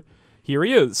Saver. Here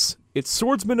he is. It's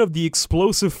Swordsman of the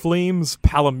Explosive Flames,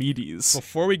 Palamedes.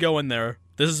 Before we go in there,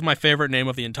 this is my favorite name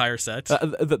of the entire set.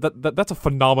 That's a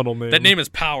phenomenal name. That name is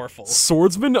powerful.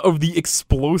 Swordsman of the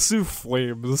Explosive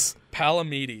Flames.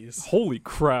 Palamedes. Holy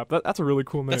crap, that's a really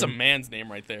cool name. That's a man's name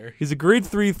right there. He's a grade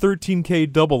 3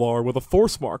 13k double R with a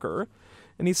force marker.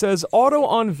 And he says, auto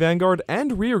on Vanguard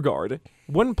and Rearguard.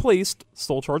 When placed,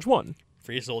 soul charge 1.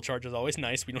 Free soul charge is always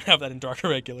nice. We don't have that in Dark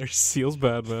Irregulars. Feels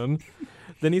bad, man.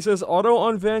 Then he says, auto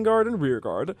on Vanguard and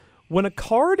Rearguard. When a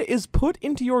card is put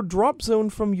into your drop zone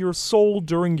from your soul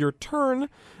during your turn,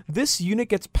 this unit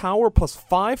gets power plus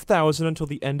 5,000 until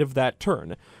the end of that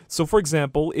turn. So, for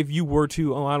example, if you were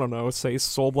to, say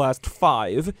Soul Blast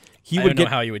 5, I don't know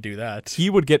how you would do that. He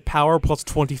would get power plus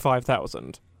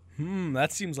 25,000.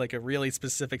 That seems like a really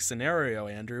specific scenario,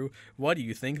 Andrew. What do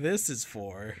you think this is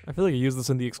for? I feel like I use this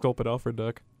in the Exculpate Alfred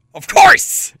deck. Of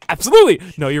course! Absolutely!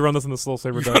 No, you run this in the Soul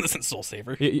Saver deck. You run this in Soul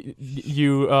Saver.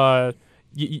 You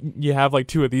have like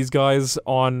 2 of these guys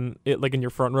on it, like in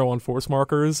your front row on force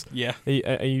markers. Yeah.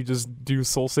 And you just do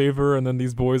Soul Saver, and then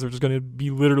these boys are just going to be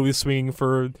literally swinging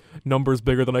for numbers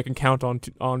bigger than I can count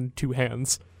on 2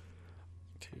 hands.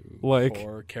 2, like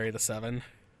 4, carry the 7.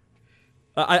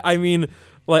 I mean,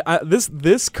 like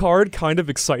this card kind of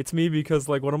excites me because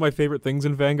like one of my favorite things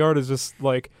in Vanguard is just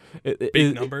like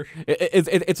big number.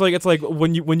 It's like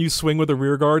when you swing with a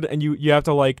rear guard and you have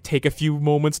to like take a few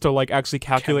moments to like actually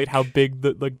calculate how big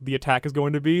the attack is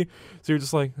going to be. So you're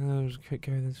just like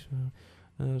carry this.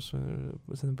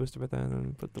 What's in the booster with that?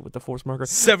 And with the force marker.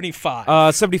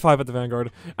 75. 75 at the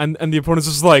Vanguard, and the opponent's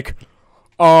just like,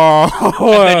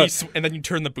 oh. And then you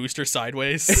turn the booster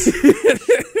sideways.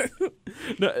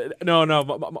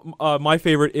 No. My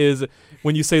favorite is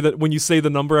when you say the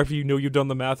number after you know you've done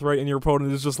the math right, and your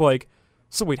opponent is just like,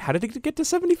 so wait, how did it get to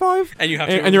 75? And you have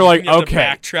and you're like, okay, to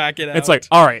backtrack it out. It's like,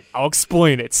 all right, I'll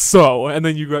explain it. So, and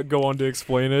then you go on to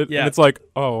explain it, and it's like,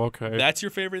 oh, okay. That's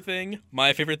your favorite thing.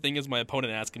 My favorite thing is my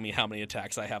opponent asking me how many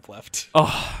attacks I have left.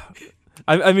 Oh,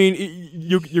 I mean,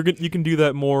 you can do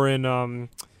that more in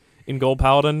Gold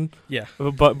Paladin. Yeah.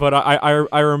 But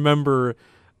I remember.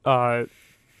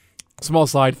 Small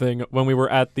side thing, when we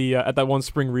were at the at that one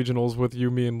spring regionals with you,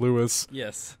 me, and Lewis,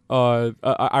 Yes. I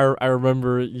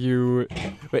remember you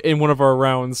in one of our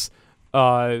rounds.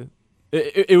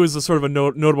 It was a sort of a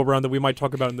notable round that we might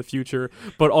talk about in the future.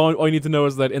 But all you need to know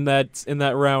is that in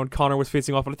that round, Connor was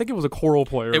facing off, and I think it was a Coral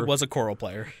player. It was a Coral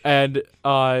player. And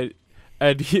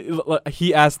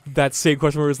he asked that same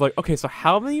question where he was like, okay, so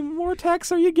how many more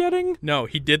attacks are you getting? No,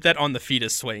 he did that on the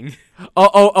fetus swing.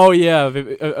 Oh yeah,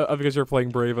 because you're playing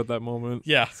Brave at that moment.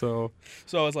 Yeah. So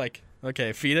I was like,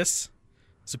 okay, fetus,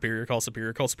 superior call to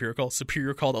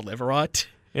Liverot.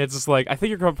 it's just like, I think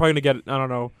you're probably gonna get, I don't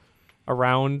know,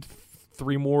 around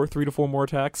 3 to 4 more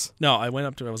attacks. No, I went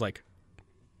up to him, I was like,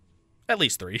 at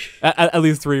least 3. At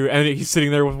least 3, and he's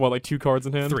sitting there with what, like 2 cards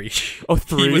in hand? 3. Oh,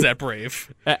 3. He was at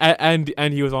Brave.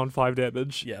 And he was on 5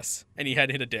 damage. Yes. And he had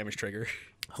hit a damage trigger.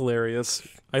 Hilarious.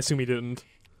 I assume he didn't.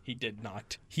 He did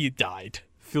not. He died.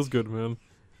 Feels good, man.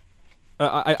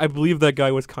 I believe that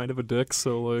guy was kind of a dick,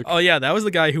 so like. Oh yeah, that was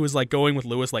the guy who was like going with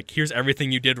Lewis, like, here's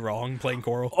everything you did wrong playing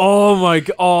Coral. Oh my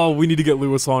god! Oh, we need to get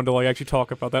Lewis on to like actually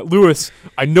talk about that. Lewis,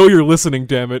 I know you're listening.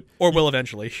 Damn it! Or will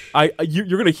eventually.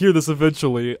 You're gonna hear this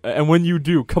eventually, and when you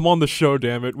do, come on the show.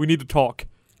 Damn it, we need to talk.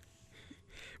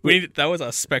 That was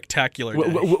a spectacular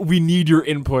day. We need your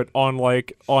input on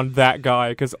that guy,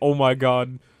 because oh my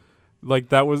god. Like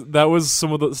that was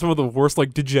some of the worst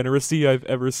like degeneracy I've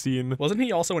ever seen. Wasn't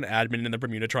he also an admin in the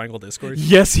Bermuda Triangle Discord?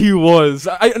 Yes, he was.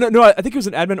 I think he was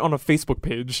an admin on a Facebook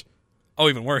page. Oh,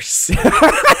 even worse.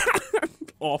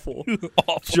 Awful.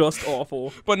 Awful. Just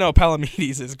awful. But no,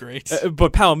 Palamedes is great.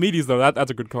 But Palamedes though, that's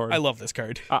a good card. I love this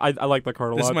card. I like that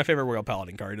card a lot. This is my favorite Royal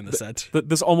Paladin card in the set.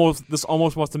 This almost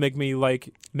wants to make me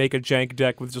like make a jank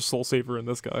deck with just Soul Saver in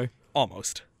this guy.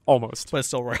 Almost. Almost. But it's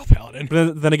still Royal Paladin.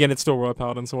 But then again, it's still Royal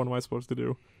Paladin, so what am I supposed to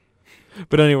do?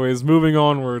 But anyways, moving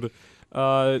onward,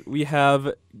 we have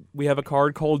a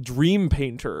card called Dream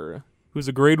Painter, who's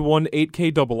a grade 1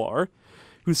 8K RR,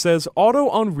 who says, auto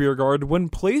on rearguard, when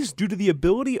placed due to the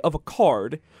ability of a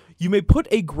card, you may put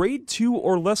a grade 2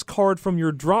 or less card from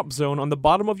your drop zone on the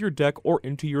bottom of your deck or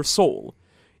into your soul.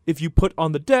 If you put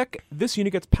on the deck, this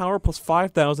unit gets power plus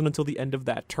 5,000 until the end of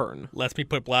that turn. Lets me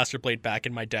put Blaster Blade back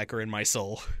in my deck or in my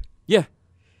soul. Yeah.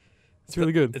 It's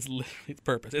really good. It's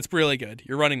purpose. It's really good.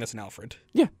 You're running this in Alfred.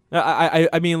 Yeah.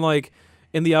 I mean, like,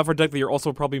 in the Alfred deck that you're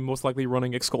also probably most likely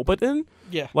running Exculpate in.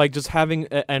 Yeah. Like, just having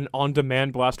an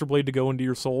on-demand Blaster Blade to go into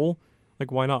your soul,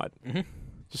 like, why not? Mm-hmm.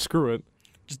 Just screw it.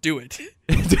 Just do it.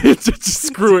 just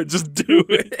screw it. Just do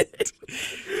it.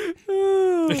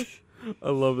 I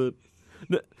love it.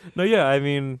 No, yeah, I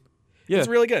mean, yeah. It's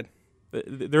really good.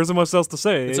 There isn't much else to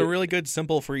say. It's a really good,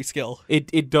 simple, free skill.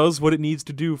 It does what it needs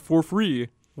to do for free.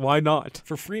 Why not?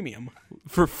 For freemium.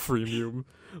 For freemium.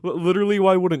 Literally,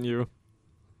 why wouldn't you?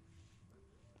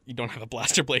 You don't have a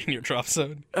Blaster Blade in your drop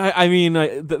zone. I mean,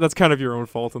 that's kind of your own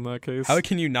fault in that case. How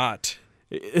can you not?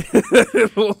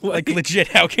 Like legit,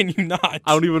 how can you not?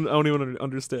 I don't even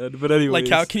understand. But anyway, like,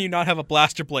 how can you not have a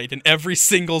Blaster Blade in every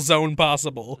single zone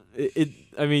possible?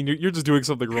 I mean, you're just doing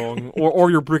something wrong,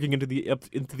 or you're breaking into the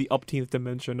upteenth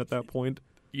dimension at that point.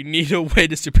 You need a way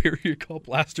to superior call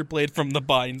Blaster Blade from the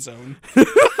bind zone.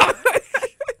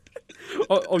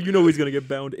 Oh, you know he's gonna get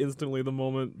bound instantly the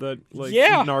moment that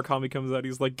Yeah. Narukami comes out.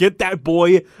 He's like, "Get that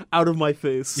boy out of my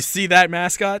face." You see that,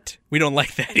 mascot? We don't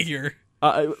like that here.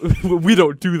 We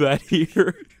don't do that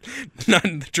here. Not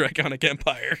in the Draconic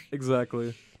Empire.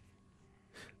 Exactly.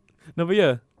 No, but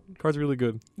yeah, card's really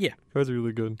good. Yeah. Card's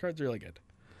really good. Card's really good.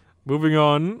 Moving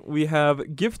on, we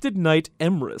have Gifted Knight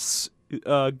Emrys,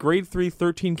 grade 3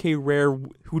 13K rare,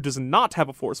 who does not have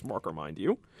a force marker, mind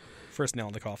you. First nail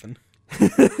in the coffin.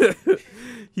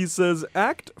 He says,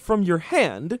 act from your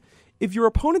hand. If your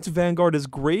opponent's Vanguard is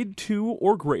grade 2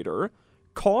 or greater,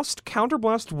 cost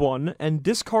Counterblast 1 and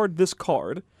discard this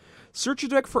card. Search your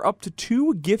deck for up to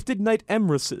 2 Gifted Knight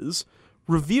Emryses,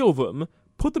 reveal them,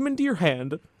 put them into your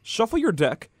hand, shuffle your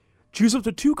deck, choose up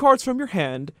to 2 cards from your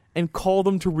hand, and call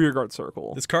them to Rearguard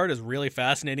Circle. This card is really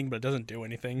fascinating, but it doesn't do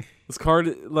anything. This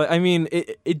card, I mean,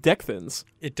 it deck thins.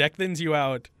 It deck thins you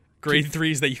out grade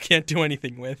 3s that you can't do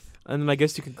anything with. And then I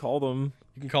guess you can call them.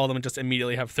 You can call them and just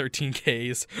immediately have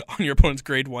 13Ks on your opponent's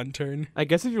grade 1 turn. I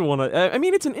guess if you want to... I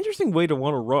mean, it's an interesting way to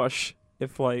want to rush.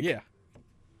 If, like... Yeah.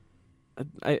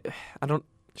 I don't...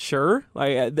 Sure.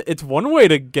 It's one way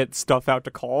to get stuff out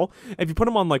to call. If you put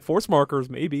them on, like, force markers,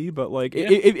 maybe. But, like,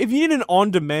 Yeah. if you need an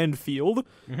on-demand field,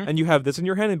 and you have this in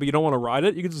your hand, but you don't want to ride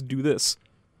it, you can just do this.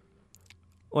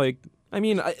 Like... I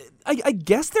mean, I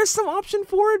guess there's some option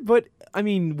for it, but, I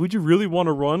mean, would you really want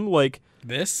to run, like...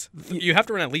 This? You have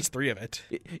to run at least 3 of it.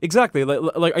 Exactly.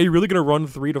 Like, are you really going to run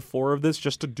 3 to 4 of this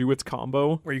just to do its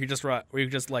combo? Or you could just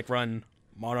run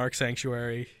Monarch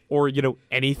Sanctuary. or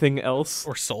anything else,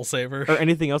 Or Soul Saver. or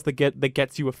anything else that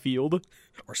gets you a field.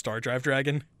 Or Star Drive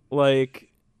Dragon. Like,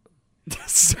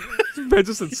 I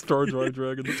just said Star Drive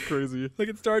Dragon. That's crazy. Look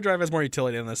at Star Drive has more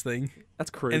utility than this thing. That's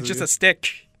crazy. And it's just a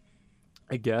stick.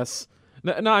 I guess.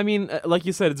 No, I mean, like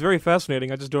you said, it's very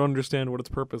fascinating. I just don't understand what its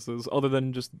purpose is, other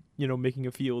than just, making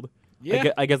a field.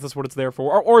 Yeah. I guess that's what it's there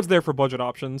for. Or it's there for budget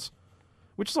options,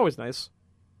 which is always nice,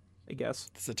 I guess.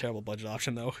 It's a terrible budget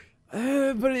option, though.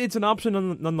 But it's an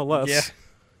option nonetheless.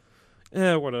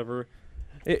 Yeah. Whatever.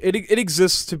 It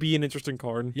exists to be an interesting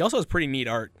card. He also has pretty neat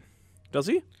art. Does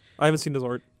he? I haven't seen his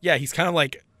art. Yeah, he's kind of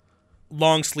like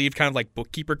long sleeve, kind of like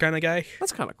bookkeeper kind of guy.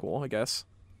 That's kind of cool, I guess.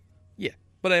 Yeah.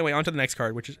 But anyway, on to the next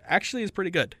card, which is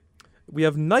pretty good. We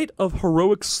have Knight of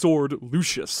Heroic Sword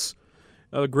Lucius.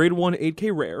 Grade 1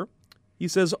 8k rare. He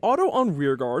says, auto on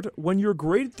rearguard. When your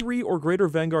grade 3 or greater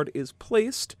Vanguard is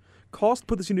placed,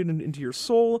 put this unit into your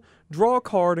soul, draw a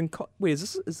card, and... Wait,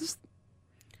 is this...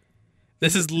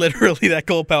 This is literally that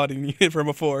Gold Paladin unit from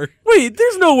before. Wait,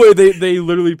 there's no way they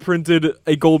literally printed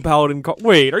a Gold Paladin card.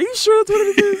 Wait, are you sure that's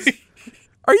what it is?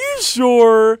 Are you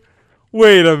sure?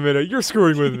 Wait a minute, you're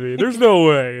screwing with me. There's no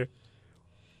way.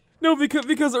 No,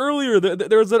 because earlier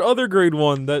there was that other grade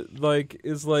 1 that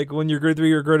is when your grade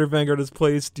 3 or greater Vanguard is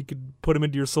placed, you could put him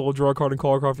into your soul, draw a card, and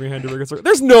call a card from your hand to break a circle.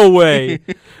 There's no way.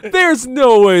 There's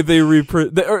no way they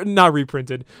not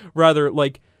reprinted. Rather,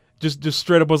 just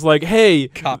straight up was like, hey,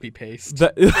 Copy paste.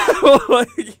 that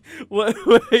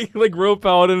like Rogue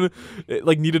Paladin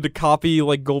needed to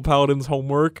copy Gold Paladin's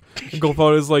homework. And Gold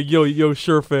Paladin's like, yo,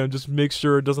 sure, fam, just make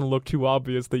sure it doesn't look too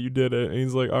obvious that you did it. And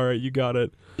he's like, all right, you got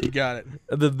it. You got it.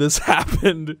 And then this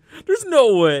happened. There's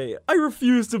no way. I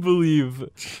refuse to believe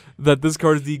that this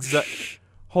card is the exact.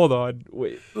 Hold on,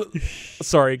 wait.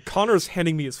 Sorry, Connor's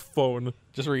handing me his phone.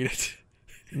 Just read it.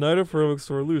 Knight of Heroic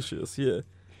Sword Lucius, yeah.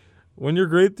 When your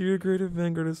grade 3 or greater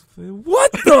Vanguard is...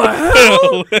 What the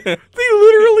hell? They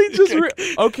literally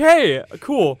just... Okay,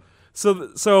 cool.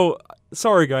 So,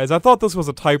 sorry guys, I thought this was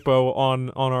a typo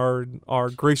on our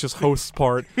gracious host's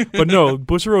part, but no,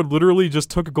 Bushiroad literally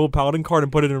just took a Gold Paladin card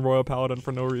and put it in Royal Paladin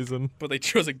for no reason. But they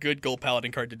chose a good Gold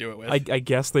Paladin card to do it with. I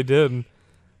guess they did.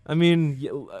 I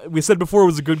mean, we said before it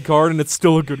was a good card, and it's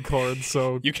still a good card,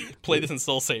 so... You can play this in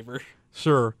Soul Saver.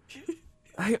 Sure.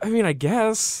 I mean, I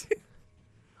guess...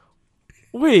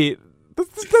 Wait,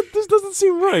 this doesn't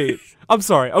seem right. I'm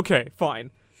sorry. Okay,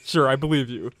 fine. Sure, I believe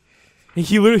you.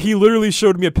 He literally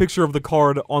showed me a picture of the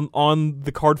card on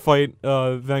the Card Fight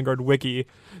Vanguard wiki.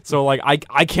 So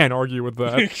I can't argue with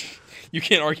that. You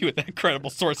can't argue with that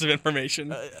credible source of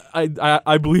information.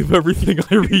 I believe everything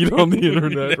I read on the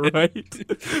internet, right?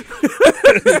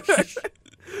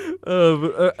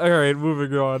 All right,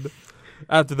 moving on.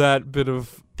 After that bit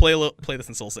of play this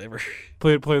in Soul Saver.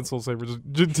 Play in Soul Saver.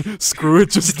 Just screw it.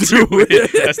 Just do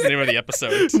it. That's the name of the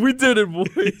episode. We did it,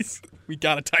 boys. We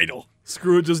got a title.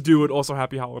 Screw it. Just do it. Also,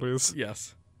 happy holidays.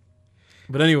 Yes.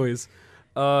 But anyways,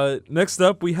 next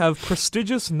up we have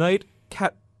Prestigious Knight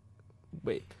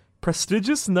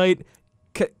Prestigious Knight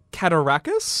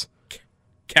Cataracus?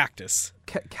 Cactus.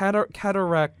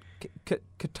 Cataracus.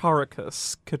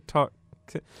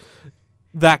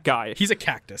 That guy. He's a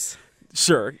cactus.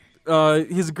 Sure.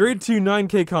 He's a grade 2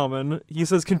 9k common. He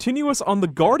says continuous on the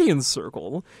Guardian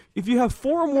Circle. If you have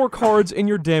 4 or more cards in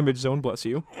your damage zone, bless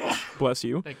you.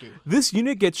 Thank you. This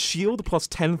unit gets shield plus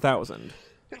 10,000.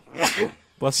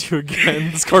 Bless you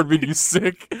again. This card made you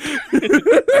sick.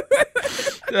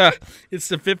 It's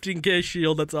the 15k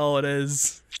shield, that's all it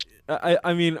is.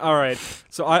 I mean, alright.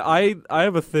 So I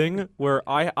have a thing where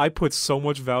I put so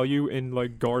much value in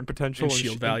guard potential and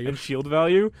shield value. And shield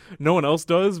value. No one else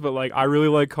does, but I really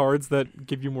like cards that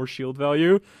give you more shield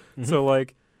value. Mm-hmm. So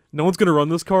no one's gonna run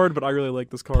this card, but I really like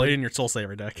this card. Play it in your Soul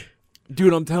Saver deck.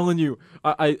 Dude, I'm telling you.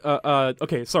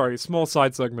 Okay, sorry, small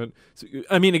side segment. So,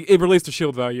 I mean, it relates to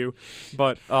shield value,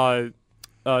 but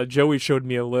Joey showed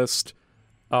me a list.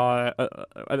 I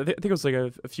think it was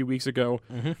a few weeks ago.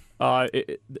 Mm-hmm.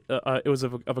 It was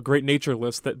of a great nature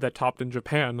list that topped in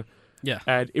Japan. Yeah.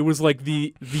 And it was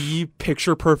the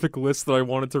picture perfect list that I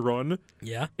wanted to run.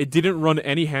 Yeah. It didn't run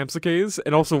any Hamsakes,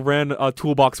 and also ran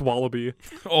Toolbox Wallaby.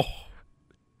 Oh.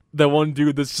 That one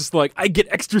dude that's just I get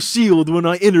extra shield when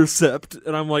I intercept,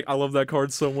 and I'm I love that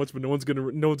card so much, but no one's gonna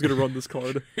run this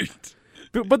card.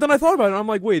 But then I thought about it, and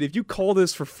I'm wait, if you call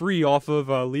this for free off of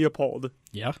Leopold,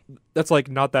 yeah, that's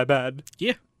not that bad.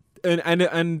 Yeah.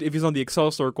 And if he's on the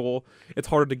Excel Circle, it's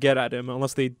harder to get at him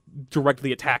unless they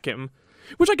directly attack him,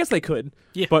 which I guess they could.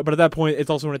 Yeah. But at that point, it's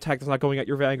also an attack that's not going at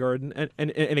your Vanguard, and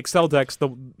in Excel decks, the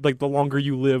longer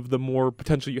you live, the more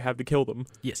potential you have to kill them.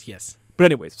 Yes. But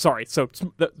anyways, sorry. So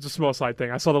that's a small side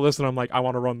thing. I saw the list and I'm like, I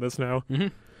want to run this now. Mm-hmm.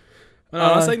 No,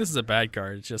 I'm not saying this is a bad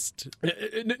card. It's just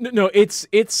No,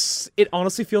 it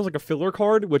honestly feels like a filler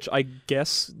card, which I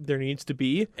guess there needs to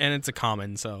be. and it's a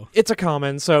common, so It's a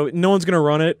common, so no one's gonna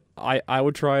run it. I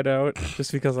would try it out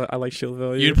just because I like shield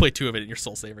value. you'd play 2 of it in your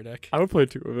Soul Saver deck. I would play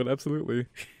 2 of it, absolutely.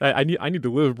 I need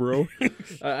to live, bro.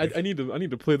 I need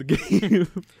to play the game.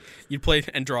 You'd play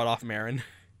and draw it off Marin.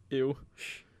 Ew.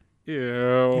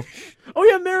 Oh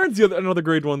yeah, Marin's another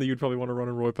grade 1 that you'd probably want to run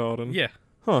in Roy Paladin. Yeah.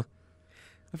 Huh.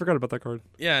 I forgot about that card.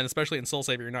 Yeah, and especially in Soul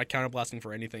Saver, you're not counterblasting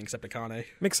for anything except Akane.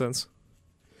 Makes sense.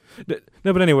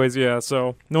 No, but anyways, yeah.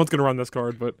 So no one's gonna run this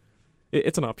card, but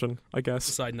it's an option, I guess.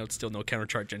 Side note, still no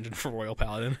countercharge engine for Royal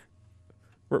Paladin.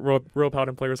 Royal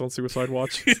Paladin players on Suicide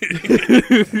Watch.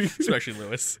 Especially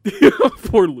Lewis.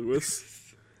 Poor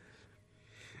Lewis.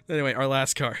 Anyway, our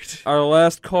last card. Our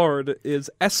last card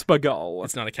is Espagal.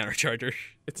 It's not a countercharger.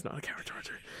 It's not a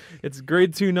countercharger. It's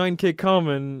grade 2 9k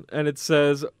common, and it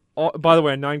says. By the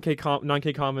way, 9k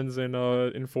commons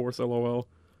in Force, LOL.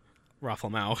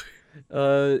 Rafflemau.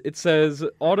 It says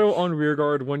auto on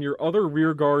rearguard. When your other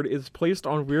rearguard is placed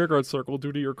on rearguard circle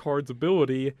due to your card's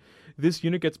ability, this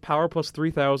unit gets power plus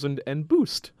 3,000 and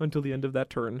boost until the end of that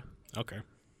turn. Okay.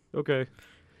 Okay.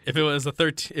 If it was a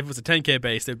 10k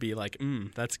base, it'd be like,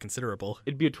 that's considerable.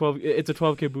 It'd be a 12. It's a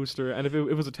 12k booster, and if it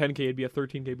was a 10k, it'd be a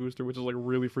 13k booster, which is like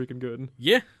really freaking good.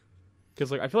 Yeah. Because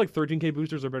like I feel like 13k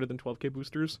boosters are better than 12k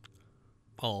boosters.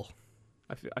 All.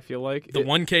 I feel like The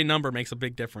 1k number makes a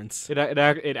big difference. It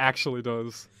actually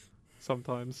does.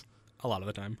 Sometimes. A lot of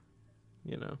the time.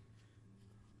 You know.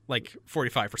 Like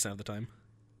 45% of the time.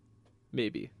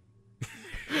 Maybe.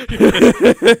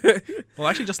 Well,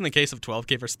 actually, just in the case of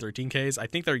 12k versus 13ks, I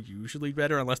think they're usually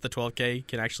better unless the 12k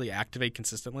can actually activate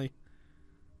consistently.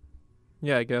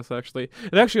 Yeah, I guess actually.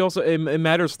 It actually also it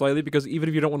matters slightly because even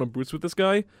if you don't want to boost with this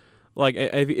guy, like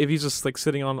if he's just like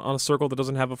sitting on a circle that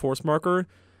doesn't have a force marker,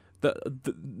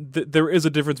 there is a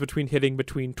difference between hitting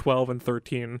between 12 and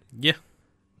 13. Yeah.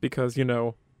 Because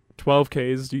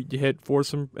 12Ks you hit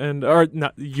force and or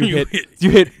not you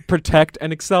hit protect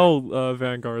and excel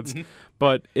vanguards,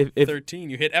 but if 13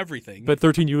 you hit everything. But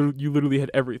 13 you literally hit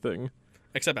everything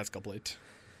except Escalblade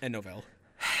and Novell.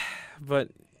 But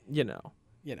You know.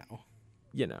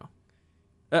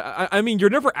 I mean, you're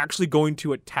never actually going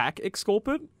to attack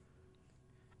Exculpate.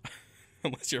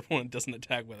 Unless your opponent doesn't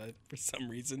attack with it for some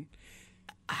reason.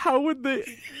 How would they...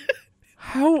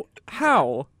 How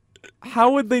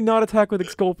would they not attack with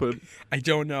Exculpate? I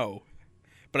don't know.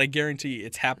 But I guarantee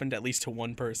it's happened at least to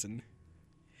one person.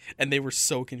 And they were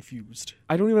so confused.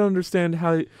 I don't even understand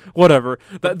how... Whatever.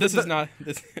 Okay,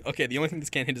 the only thing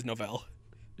this can't hit is Novell.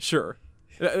 Sure.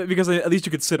 Because at least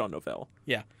you could sit on Novell.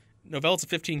 Yeah. Novell's a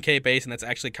 15k base, and that's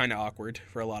actually kind of awkward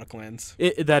for a lot of clans.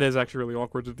 That is actually really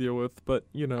awkward to deal with, but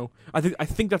I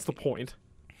think that's the point,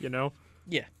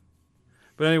 Yeah.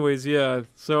 But anyways, yeah.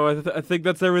 So I think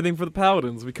that's everything for the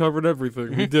Paladins. We covered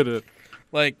everything. We did it.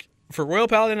 Like for Royal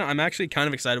Paladin, I'm actually kind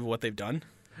of excited with what they've done.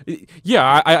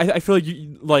 Yeah, I feel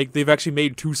like they've actually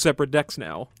made 2 separate decks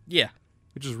now. Yeah.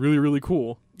 Which is really really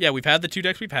cool. Yeah, we've had the 2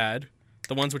 decks we've had,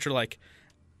 the ones which are like.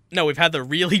 No, we've had the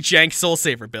really jank Soul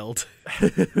Saver build.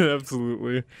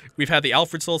 Absolutely. We've had the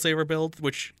Alfred Soul Saver build,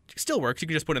 which still works. You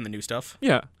can just put in the new stuff.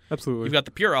 Yeah, absolutely. You've got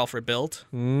the pure Alfred build.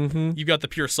 Mm-hmm. You've got the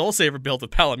pure Soul Saver build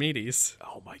with Palamedes.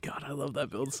 Oh my god, I love that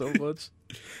build so much.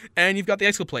 And you've got the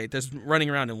Exoplate that's running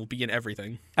around and will be in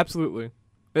everything. Absolutely.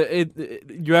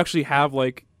 You actually have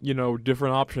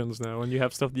different options now, and you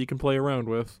have stuff that you can play around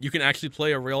with. You can actually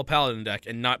play a Royal Paladin deck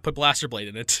and not put Blaster Blade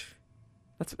in it.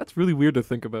 That's really weird to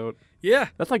think about. Yeah.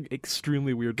 That's like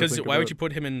extremely weird to think about. Because why would you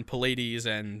put him in Pallades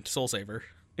and Soul Saver?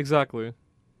 Exactly.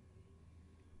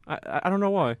 I don't know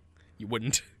why. You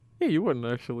wouldn't. Yeah, you wouldn't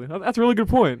actually. That's a really good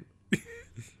point.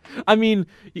 I mean,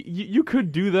 you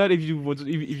could do that if you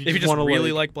just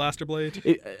really like Blaster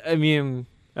Blade. I mean,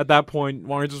 at that point,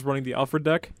 why aren't you just running the Alfred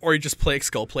deck? Or you just play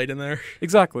Skullplate in there.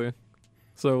 Exactly.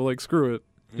 So screw it.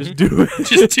 Just do it.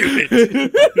 Just do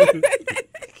it.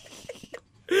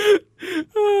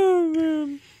 Oh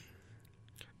man.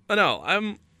 No,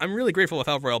 I'm really grateful with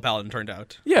how Royal Paladin turned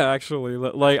out. Yeah, actually,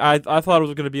 I thought it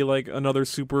was gonna be like another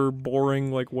super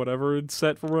boring whatever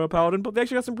set for Royal Paladin, but they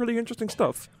actually got some pretty interesting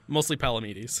stuff. Mostly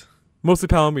Palamedes. Mostly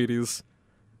Palamedes.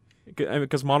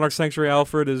 Because Monarch Sanctuary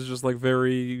Alfred is just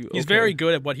very. He's very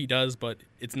good at what he does, but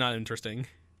it's not interesting.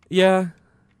 Yeah.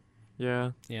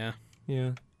 Yeah. Yeah.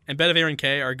 And Bedivere and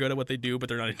K are good at what they do, but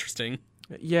they're not interesting.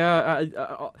 Yeah,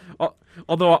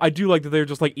 although I do like that they're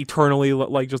just eternally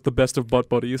just the best of butt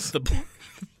buddies.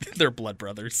 They're blood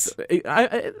brothers.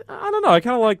 I don't know. I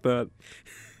kind of like that.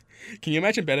 Can you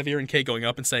imagine Bedivere and Kay going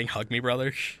up and saying, "Hug me,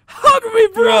 brother"? Hug me,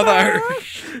 brother.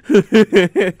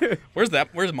 Where's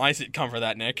my sitcom for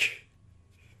that, Nick?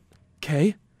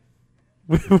 Okay.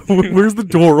 Where's the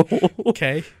door hole?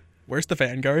 Kay, where's the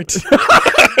Vanguard?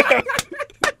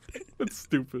 That's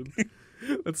stupid.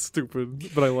 That's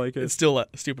stupid, but I like it. It's still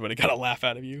stupid, but it got a laugh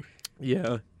out of you.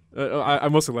 Yeah. I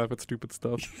mostly laugh at stupid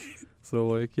stuff. So,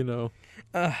 like, you know.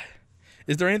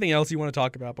 Is there anything else you want to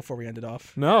talk about before we end it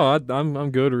off? No,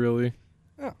 I'm good, really.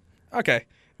 Oh, okay.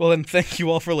 Well, then, thank you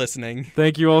all for listening.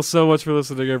 Thank you all so much for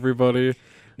listening, everybody.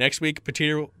 Next week,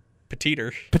 Petiter.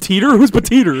 Petiter? Who's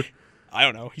Petiter? I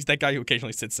don't know. He's that guy who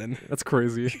occasionally sits in. That's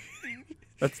crazy.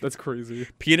 That's crazy.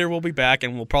 Peter will be back,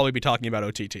 and we'll probably be talking about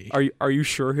OTT. Are you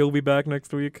sure he'll be back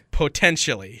next week?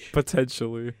 Potentially.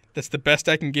 Potentially. That's the best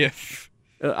I can give.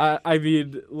 I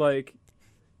mean, like,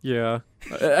 yeah.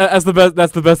 That's the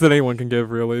best that anyone can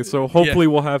give, really. So hopefully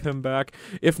we'll have him back.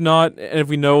 If not, and if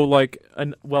we know like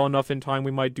well enough in time,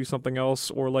 we might do something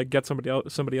else or like get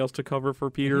somebody else to cover for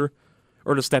Peter,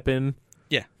 or to step in.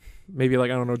 Yeah. Maybe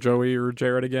like, I don't know, Joey or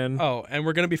Jared again. Oh, and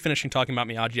we're gonna be finishing talking about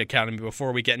Miyagi Academy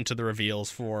before we get into the reveals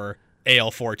for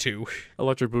AL42.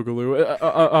 Electric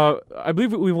Boogaloo. I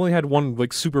believe we've only had one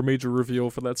like super major reveal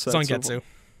for that set. Zangetsu.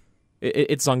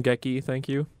 It's Zangeki. Thank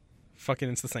you. Fucking,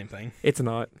 it's the same thing. It's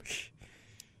not.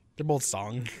 They're both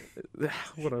song.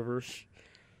 Whatever.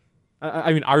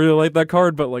 I mean, I really like that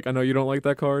card, but like, I know you don't like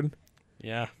that card.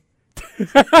 Yeah.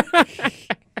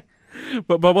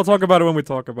 But we'll talk about it when we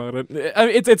talk about it. I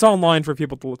mean, it's online for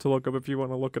people to look up if you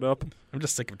want to look it up. I'm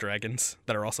just sick of dragons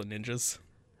that are also ninjas.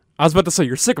 I was about to say,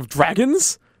 you're sick of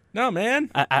dragons? No,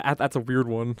 man. That's a weird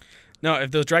one. No,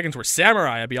 if those dragons were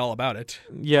samurai, I'd be all about it.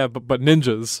 Yeah, but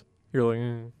ninjas. You're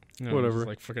like, No, whatever. It's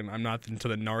like fucking, I'm not into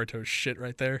the Naruto shit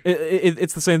right there.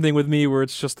 It's the same thing with me, where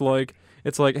it's just like,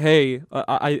 hey,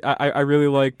 I really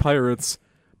like pirates,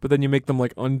 but then you make them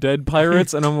like undead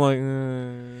pirates, and I'm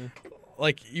like,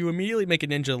 Like, you immediately make a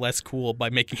ninja less cool by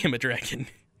making him a dragon.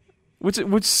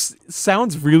 which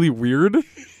sounds really weird,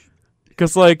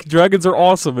 because like dragons are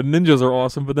awesome and ninjas are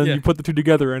awesome, but then you put the two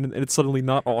together and it's suddenly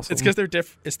not awesome. It's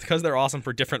because they're awesome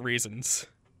for different reasons.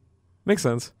 Makes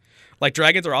sense. Like,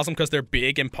 dragons are awesome because they're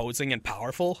big, imposing, and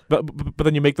powerful. But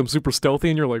then you make them super stealthy,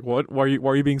 and you're like, what? Why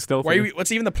are you being stealthy?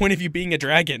 What's even the point of you being a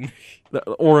dragon?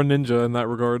 Or a ninja in that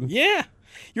regard. Yeah,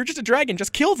 you're just a dragon.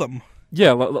 Just kill them.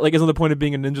 Yeah, like, isn't the point of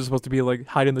being a ninja supposed to be like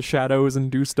hide in the shadows and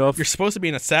do stuff? You're supposed to be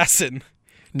an assassin.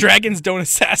 Dragons don't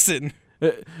assassin.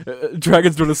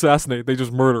 Dragons don't assassinate; they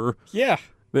just murder. Yeah.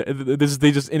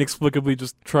 They just inexplicably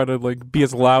just try to like be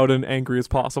as loud and angry as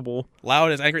possible.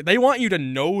 Loud as angry. They want you to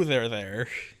know they're there.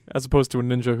 As opposed to a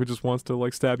ninja who just wants to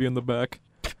like stab you in the back.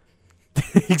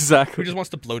 Exactly. Who just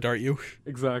wants to blow dart you.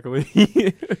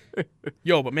 Exactly.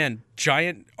 Yo, but man,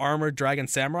 giant armored dragon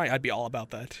samurai, I'd be all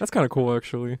about that. That's kind of cool,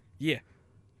 actually. Yeah.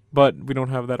 But we don't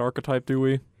have that archetype, do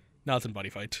we? Now it's in Buddy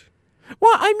Fight.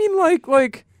 Well, I mean, like,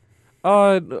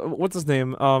 what's his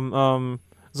name?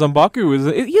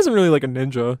 Zanbaku he isn't really like a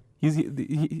ninja.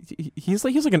 He's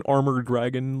like an armored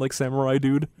dragon, like samurai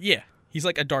dude. Yeah, he's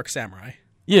like a dark samurai.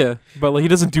 Yeah, but like he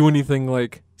doesn't do anything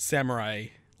like samurai.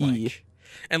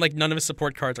 And like none of his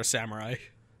support cards are samurai.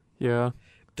 Yeah,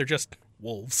 they're just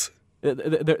wolves.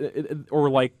 Or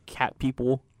like cat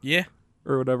people. Yeah,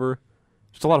 or whatever.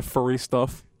 Just a lot of furry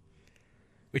stuff.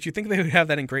 Which you think they would have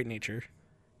that in Great Nature?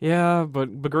 Yeah,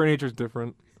 but Great Nature's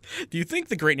different. Do you think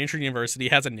the Great Nature University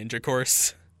has a ninja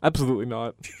course? Absolutely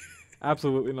not.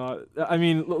 Absolutely not. I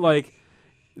mean, like,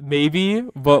 maybe,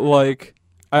 but like,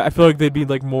 I feel like they'd be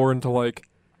like more into like,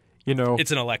 you know,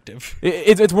 it's an elective.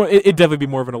 It's more. It'd definitely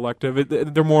be more of an elective.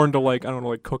 They're more into like, I don't know,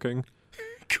 like cooking.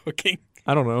 Cooking.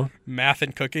 I don't know. Math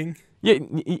and cooking.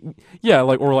 Yeah,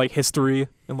 like or like history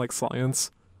and like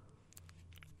science.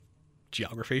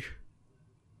 Geography.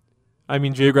 I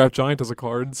mean, Geograph Giant is a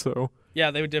card, so.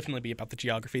 Yeah, they would definitely be about the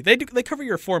geography. They cover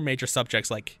your 4 major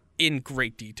subjects like in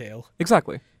great detail.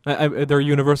 Exactly. They're a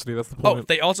university. That's the point. Oh,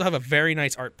 they also have a very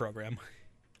nice art program.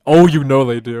 Oh, you know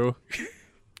they do.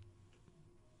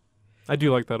 I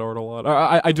do like that art a lot.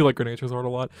 I do like Great Nature's art a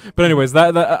lot. But anyways,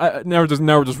 now we're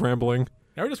just rambling.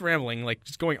 Now we're just rambling, like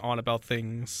just going on about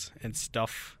things and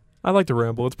stuff. I like to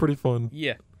ramble. It's pretty fun.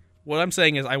 Yeah. What I'm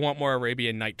saying is I want more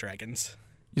Arabian Night dragons.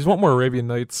 You just want more Arabian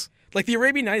Nights. Like the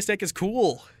Arabian Nights deck is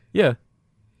cool. Yeah.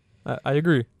 I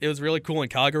agree. It was really cool in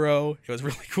Kagero. It was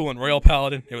really cool in Royal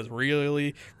Paladin. It was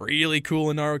really, really cool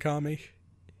in Narukami.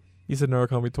 You said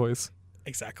Narukami twice.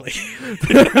 Exactly.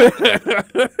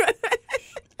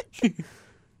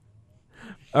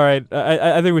 All right.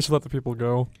 I think we should let the people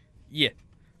go. Yeah.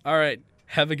 All right.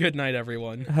 Have a good night,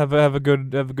 everyone. Have a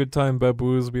good time,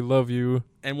 baboos. We love you.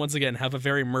 And once again, have a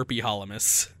very merpy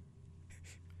Holomus.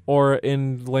 Or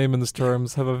in layman's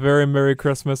terms, have a very Merry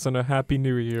Christmas and a Happy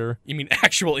New Year. You mean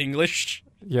actual English?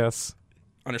 Yes.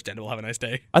 Understandable. Have a nice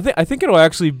day. I think it'll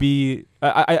actually be.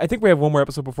 I think we have one more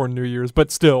episode before New Year's, but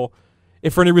still,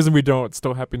 if for any reason we don't,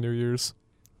 still Happy New Year's.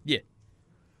 Yeah.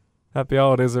 Happy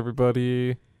holidays,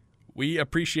 everybody. We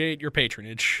appreciate your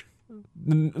patronage.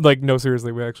 No,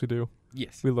 seriously, we actually do.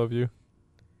 Yes. We love you,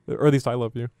 or at least I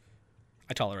love you.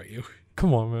 I tolerate you.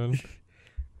 Come on, man.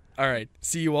 All right.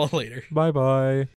 See you all later. Bye bye.